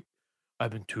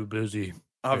 I've been too busy.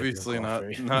 Obviously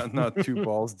not 2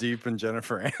 balls deep in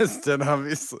Jennifer Aniston,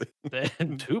 obviously.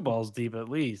 2 balls deep at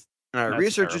least. That's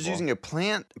Researchers terrible. using a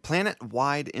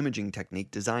planet-wide imaging technique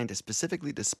designed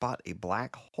specifically to spot a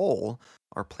black hole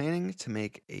are planning to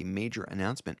make a major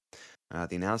announcement.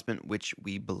 The announcement, which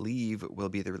we believe will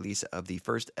be the release of the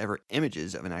first ever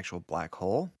images of an actual black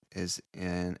hole, is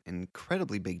an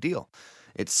incredibly big deal.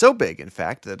 It's so big, in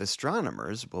fact, that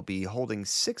astronomers will be holding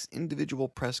 6 individual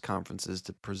press conferences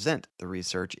to present the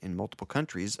research in multiple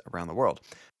countries around the world,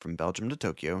 from Belgium to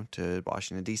Tokyo to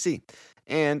Washington, D.C.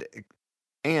 And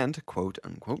quote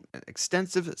unquote,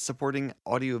 extensive supporting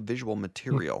audiovisual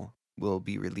material will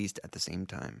be released at the same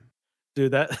time.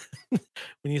 Dude, that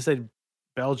when you said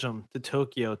Belgium to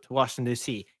Tokyo to Washington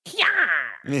D.C.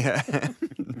 Yeah.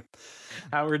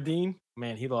 Howard Dean,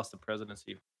 man, he lost the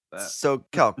presidency for that. So,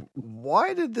 Calc,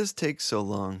 why did this take so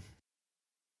long?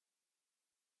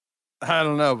 I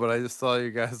don't know, but I just saw you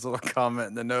guys' little comment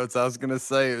in the notes. I was gonna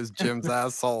say it was Jim's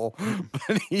asshole,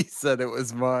 but he said it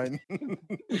was mine.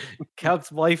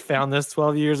 Calc's wife found this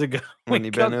 12 years ago when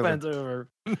he bent Calc over. bent over.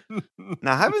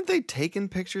 Now, haven't they taken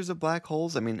pictures of black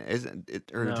holes? I mean, isn't it,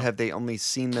 or No. have they only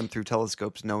seen them through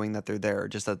telescopes, knowing that they're there, or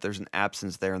just that there's an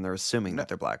absence there, and they're assuming that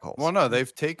they're black holes? Well, no,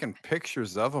 they've taken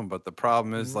pictures of them, but the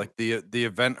problem is like the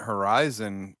event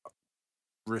horizon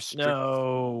restricts.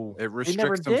 No, it they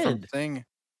never restricts them from did. seeing.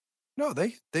 No,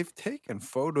 they've taken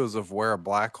photos of where a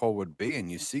black hole would be, and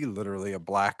you see literally a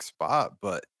black spot.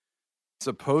 But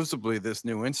supposedly, this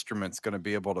new instrument's going to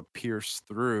be able to pierce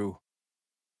through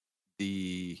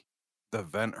the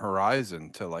event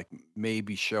horizon to like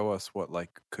maybe show us what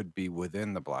like could be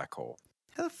within the black hole.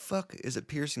 How the fuck is it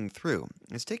piercing through?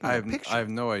 It's taking I a have picture. I have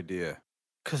no idea.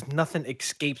 Because nothing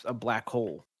escapes a black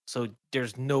hole, so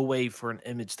there's no way for an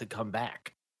image to come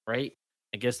back, right?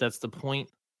 I guess that's the point.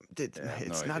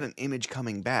 It's not an image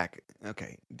coming back.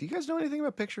 Okay. Do you guys know anything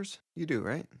about pictures? You do,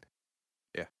 right?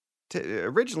 Yeah.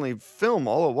 Originally, film,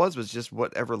 all it was just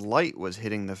whatever light was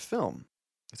hitting the film.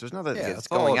 So it's not that Yeah, it's that's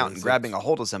all going it out is. and grabbing a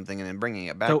hold of something and then bringing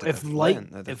it back So to if the light,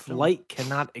 lens, the if film. light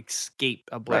cannot escape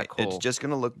a black Right, hole, it's just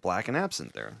going to look black and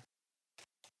absent there.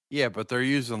 Yeah, but they're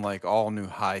using like all new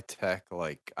high tech.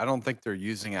 Like I don't think they're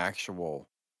using actual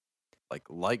like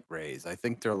light rays. I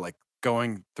think they're like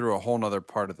going through a whole nother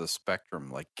part of the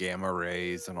spectrum, like gamma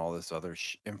rays and all this other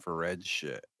infrared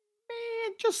shit.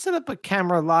 man, just set up a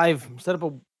camera live, set up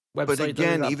a website. But that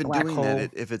again, is a even black doing hole.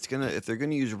 that, if they're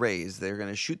gonna use rays, they're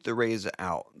gonna shoot the rays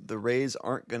out. The rays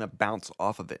aren't gonna bounce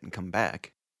off of it and come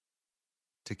back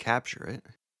to capture it.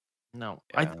 No,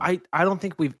 Yeah. I don't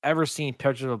think we've ever seen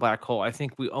pictures of a black hole. I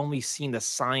think we only seen the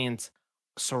science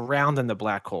surrounding the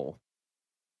black hole.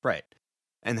 Right.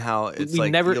 And how it's we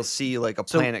like never- you'll see like a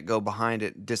so- planet go behind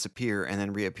it, disappear, and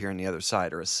then reappear on the other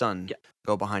side, or a sun Yeah.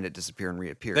 go behind it, disappear, and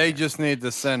reappear. They again. just need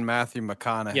to send Matthew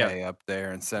McConaughey up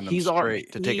there and send him He's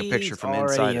straight. to take a picture he's from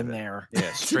already inside in of it. there.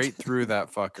 Yeah, straight through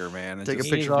that fucker, man. And Take a just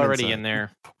picture He's from already inside. in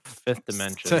there, fifth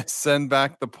dimension. send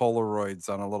back the Polaroids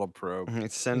on a little probe.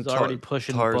 Send He's already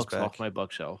pushing Tars books back. off my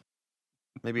bookshelf.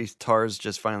 Maybe Tars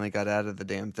just finally got out of the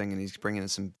damn thing, and he's bringing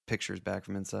us some pictures back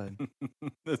from inside.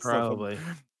 It's Probably.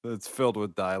 It's filled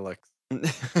with dialects.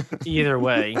 Either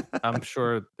way, I'm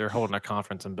sure they're holding a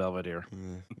conference in Belvedere.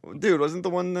 Dude, wasn't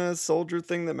the one soldier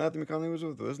thing that Matthew McConaughey was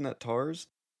with? Wasn't that Tars?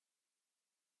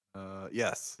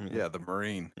 Yes. Yeah. Yeah, the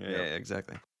Marine. Yeah, Yep.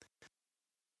 exactly.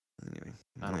 Anyway,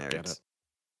 I don't there get is.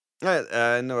 it. All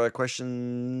right, no other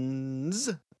questions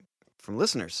from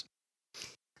listeners.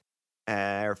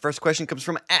 Our first question comes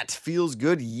from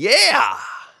 @feelsgood. Yeah,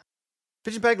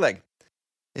 Pigeon Peg Leg.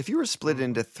 If you were split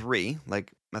into 3,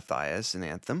 like Matthias and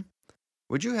Anthem,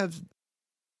 would you have,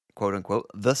 quote unquote,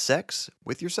 the sex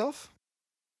with yourself?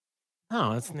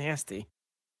 Oh, that's nasty.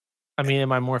 I mean,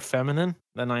 am I more feminine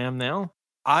than I am now?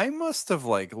 I must have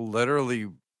like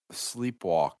literally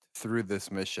sleepwalked through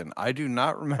this mission. I do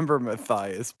not remember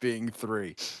Matthias being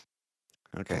 3.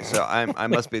 Okay, so I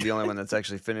must be the only one that's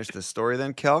actually finished the story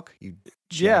then, Kelk. You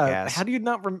Yeah. jackass. How do you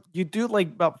not? You do like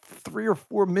about 3 or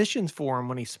 4 missions for him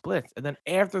when he splits, and then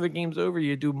after the game's over,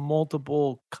 you do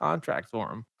multiple contracts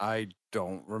for him. I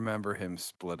don't remember him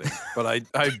splitting, but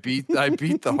I beat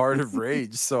the Heart of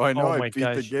Rage, so I know Oh I my beat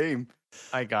the gosh. game.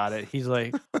 I got it. He's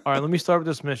like, all right, let me start with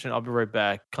this mission. I'll be right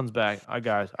back. Comes back. I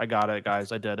got it,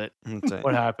 guys. I did it. That's it.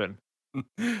 What happened?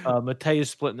 Mateus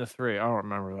split into 3. I don't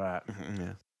remember that.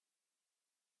 Yeah.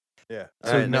 Yeah.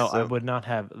 So Alright, no, I so would not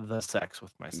have the sex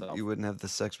with myself. you wouldn't have the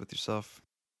sex with yourself.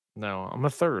 No, I'm a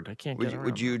third. I can't Would get you, around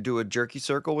would you do a jerky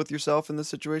circle with yourself in this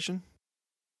situation?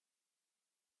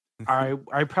 that.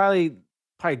 I probably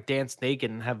dance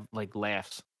naked and have like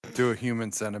laughs. Do a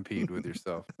human centipede with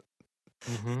yourself.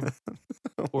 hmm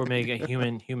Or make a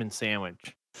human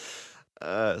sandwich.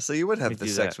 So you would Let me have the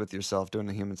do sex that. with yourself doing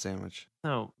a human sandwich.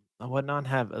 No, would not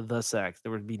have the sex.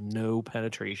 There would be no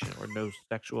penetration or no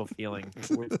sexual feeling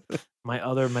towards my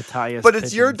other Matthias. But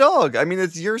it's your pigeons. dog. I mean,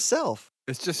 it's yourself.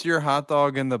 It's just your hot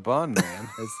dog in the bun, man.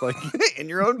 It's like In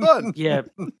your own bun. Yeah,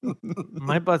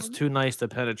 my butt's too nice to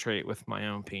penetrate with my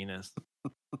own penis.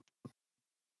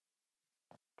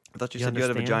 I thought you You said you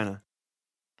had a understand?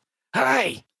 vagina.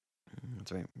 Hey,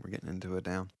 That's right. We're getting into it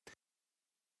now.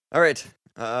 All right.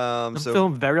 I'm So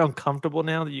feeling very uncomfortable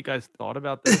now that you guys thought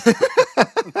about this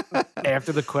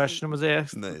after the question was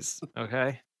asked. nice.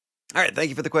 Okay. All right. Thank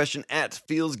you for the question. At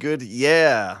feels good.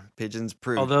 Yeah. Pigeons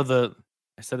prude. Although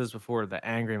I said this before, the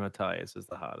angry Matthias is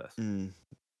the hottest.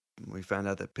 We found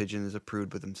out that Pigeon is a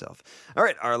prude with himself. All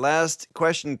right. Our last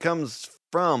question comes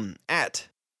from at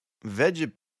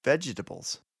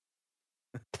vegetables.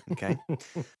 Okay.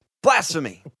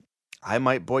 Blasphemy. I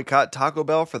might boycott Taco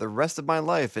Bell for the rest of my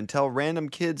life and tell random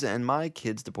kids and my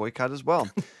kids to boycott as well.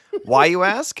 Why, you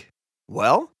ask?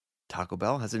 Well, Taco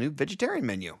Bell has a new vegetarian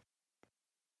menu.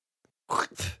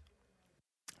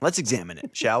 Let's examine it,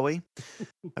 shall we?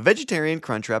 A vegetarian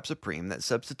Crunchwrap Supreme that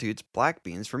substitutes black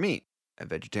beans for meat. A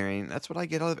vegetarian, that's what I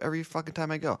get out of every fucking time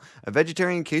I go. A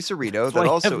vegetarian quesarito That's why that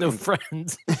I also have no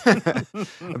friends.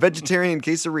 a vegetarian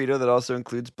quesarito that also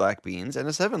includes black beans, and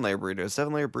a 7-layer burrito. A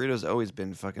 7-layer burrito's always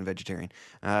been fucking vegetarian.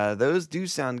 Those do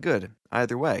sound good.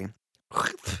 Either way.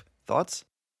 Thoughts?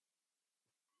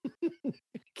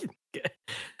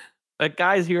 That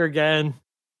guy's here again.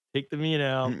 Take the meat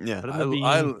out. Yeah. Put in the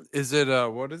bean. is it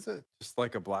what is it? Just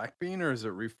like a black bean or is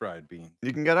it refried bean?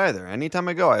 You can get either. Anytime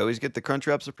I go, I always get the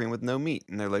Crunchwrap Supreme with no meat.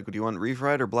 And they're like, do you want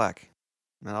refried or black?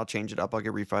 And I'll change it up. I'll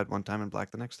get refried one time and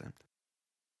black the next time.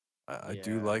 I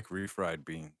do Yeah. like refried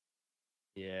bean.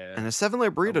 Yeah. And a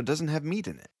 7-layer burrito doesn't have meat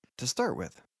in it to start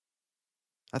with.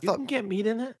 I You thought can get meat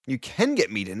in it? you can get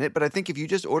meat in it, but I think if you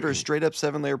just order a straight up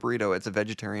 7-layer burrito, it's a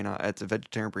vegetarian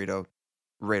burrito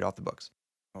right off the books.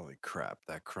 Holy crap,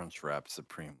 that Crunchwrap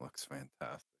Supreme looks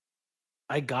fantastic.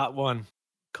 I got one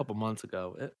a couple months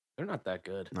ago. They're not that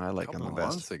good. I like them the Couple best.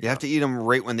 months You have ago. to eat them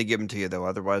right when they give them to you, though.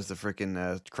 Otherwise, the freaking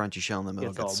crunchy shell in the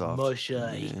middle It's all gets soft. mushy.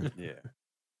 Yeah. Yeah.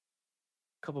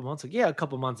 A couple months ago. Yeah, a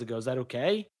couple months ago. Is that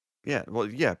okay? Yeah, well,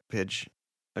 yeah, Pidge.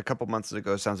 A couple months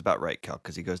ago sounds about right, Cal,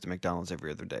 because he goes to McDonald's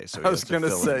every other day. So I was going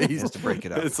gonna to say he has to break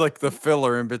it up. it's like the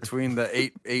filler in between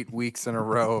the eight weeks in a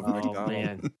row of Oh, McDonald's.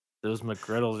 man. Those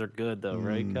McGriddles are good, though,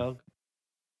 right, Mm. Cal?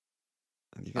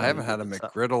 You I gotta- haven't had a It's a-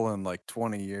 McGriddle in like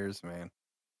 20 years, man.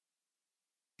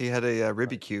 He had a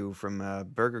Ribby from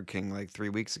Burger King like 3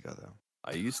 weeks ago, though.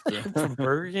 I used to. From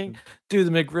Burger King? Dude,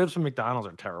 the McRibs from McDonald's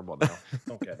are terrible now.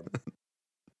 Don't get them.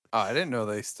 Oh, I didn't know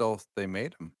they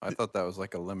made them. I thought that was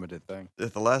like a limited thing.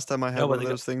 The last time I had No, but one of they got-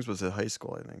 those things was at high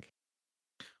school, I think.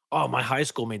 Oh, my high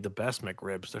school made the best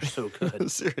McRibs. They're so good.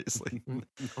 Seriously.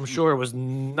 I'm sure it was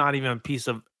not even a piece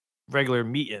of regular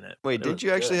meat in it. Wait, but it did was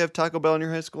you actually good. have Taco Bell in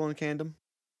your high school in Camden?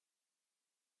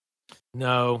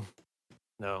 No.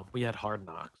 No, we had Hard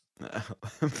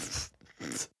Knocks.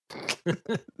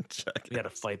 Check We had to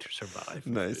it. fight to survive.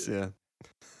 Nice, yeah.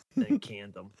 They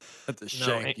canned them. Had to No,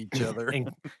 shank each other.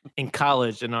 In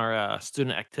college, in our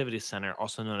student activity center,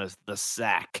 also known as the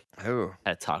SAC, Oh,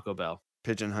 at Taco Bell.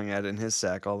 Pigeon hung out in his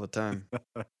sack all the time.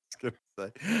 I was gonna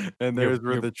say. And there's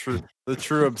where you're- the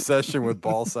true obsession with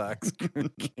ball sacks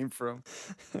came from.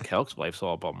 Kelk's wife's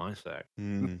all about my sack.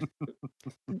 Mm.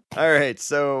 All right,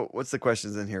 so what's the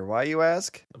questions in here? Why, you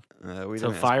ask? We So didn't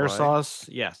ask fire why. sauce,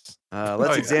 yes. Let's Oh,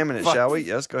 yeah. examine it, Fuck. shall we?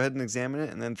 Yes, go ahead and examine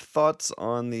it, and then thoughts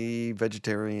on the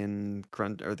vegetarian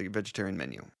crunch or the vegetarian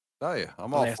menu. Oh yeah,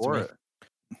 I'm all Nasty for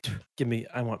meat. it.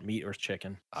 I want meat or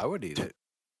chicken. I would eat it.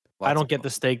 I Lots don't of get the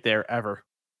steak there ever.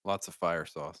 lots of fire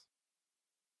sauce.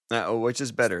 Which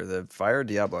is better, the fire or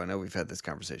Diablo? I know we've had this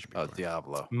conversation Oh, before.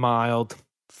 Diablo. Mild.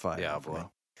 Fire. for me.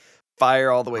 Diablo. Fire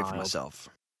all the way for Mild. myself.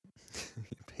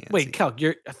 You Wait, pansy.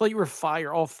 Kelk, I thought you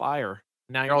were all fire.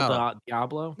 Now you're all No.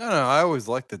 Diablo? No, I always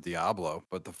liked the Diablo,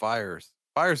 but the fire's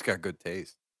got good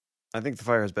taste. I think the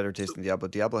fire has better taste than Diablo.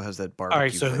 Diablo has that barbecue. All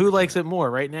right, so flavor who to likes it more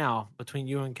right now between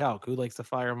you and Kelk? Who likes the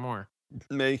fire more?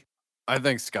 Me. I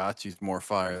think Scotchy's more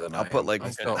fire than I'll I put am. like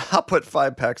I still- I'll put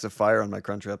 5 packs of fire on my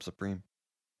Crunchwrap Supreme.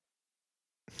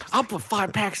 I'll put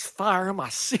 5 packs of fire in my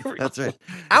cereal. That's right.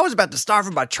 I was about to starve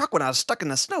in my truck when I was stuck in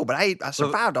the snow, but I So-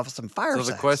 survived off of some fire. So the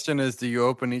sacks. question is, do you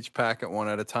open each packet one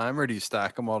at a time, or do you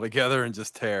stack them all together and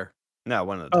just tear? No,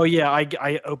 one of Oh yeah,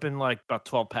 I open like about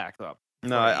 12 packs up.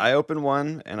 No, I open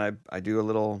one and I do a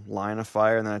little line of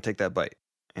fire and then I take that bite.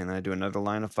 And then I do another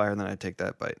line of fire and then I take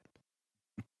that bite.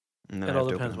 And then It I all have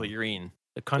to depends open what them. you're eating.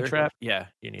 The Crunchwrap, yeah,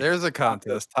 you need. There's a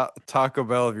contest. Taco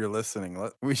Bell, if you're listening,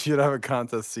 we should have a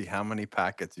contest to see how many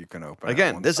packets you can open. at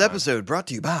Again, one this time. episode brought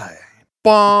to you by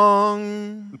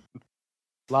Bong.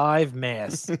 Live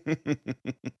mass.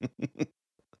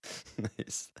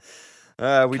 Nice.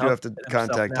 We do have to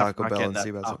contact Taco Bell and see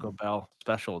about Taco something. Bell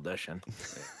special edition.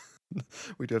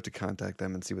 We do have to contact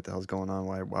them and see what the hell's going on.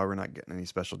 Why we're not getting any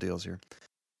special deals here.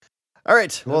 All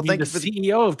right. Well, thank you for the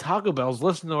CEO of Taco Bell's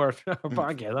listening to our podcast. I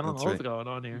don't know That's what's right. going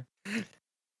on here.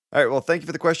 All right. Well, thank you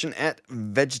for the question at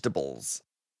Vegetables.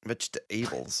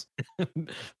 Vegetables.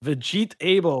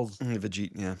 Vegetables.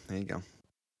 Vegeta. Yeah, there you go.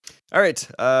 All right.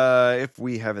 If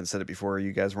we haven't said it before,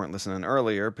 you guys weren't listening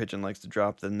earlier, Pigeon likes to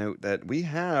drop the note that we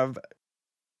have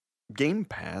Game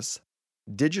Pass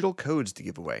digital codes to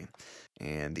give away.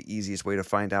 And the easiest way to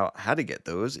find out how to get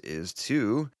those is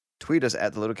to tweet us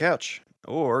at The Loaded Couch.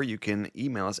 Or you can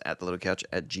email us at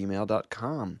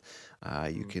theloadedcouch@gmail.com.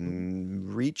 You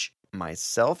can reach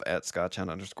myself at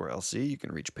Scotchhound_LC. You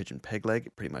can reach Pigeon Pegleg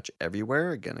pretty much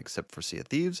everywhere, again, except for Sea of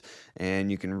Thieves.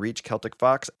 And you can reach Celtic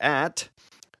Fox at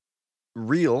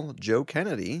Real Joe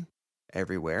Kennedy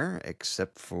everywhere,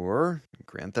 except for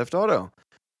Grand Theft Auto.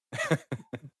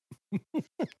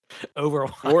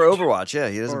 Overwatch. Or Overwatch, yeah.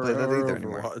 He doesn't Or play that either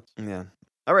anymore. Overwatch. Yeah.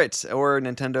 All right. Or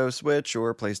Nintendo Switch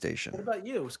or PlayStation. What about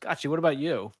you, Scotchy? What about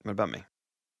you? What about me?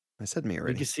 I said me We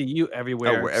already. can see you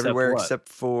everywhere. Oh, we're everywhere what? except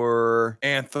for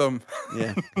Anthem.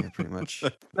 yeah, pretty much.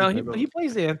 No, he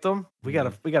plays Anthem. We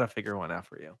gotta figure one out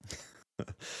for you.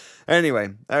 Anyway,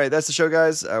 all right, that's the show,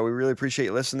 guys. We really appreciate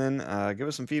you listening. Give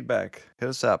us some feedback. Hit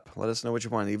us up. Let us know what you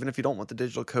want. Even if you don't want the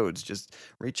digital codes, just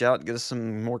reach out and get us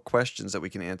some more questions that we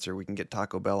can answer. We can get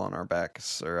Taco Bell on our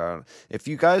backs. Or if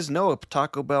you guys know a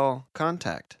Taco Bell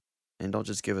contact, and don't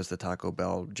just give us the Taco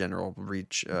Bell general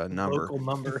reach number. Local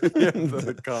number.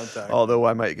 The contact. Although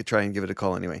I might try and give it a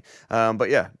call anyway.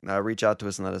 But yeah, reach out to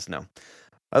us and let us know.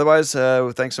 Otherwise,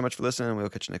 thanks so much for listening, and we'll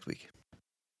catch you next week.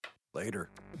 Later.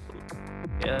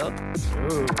 Yeah.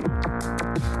 Ooh.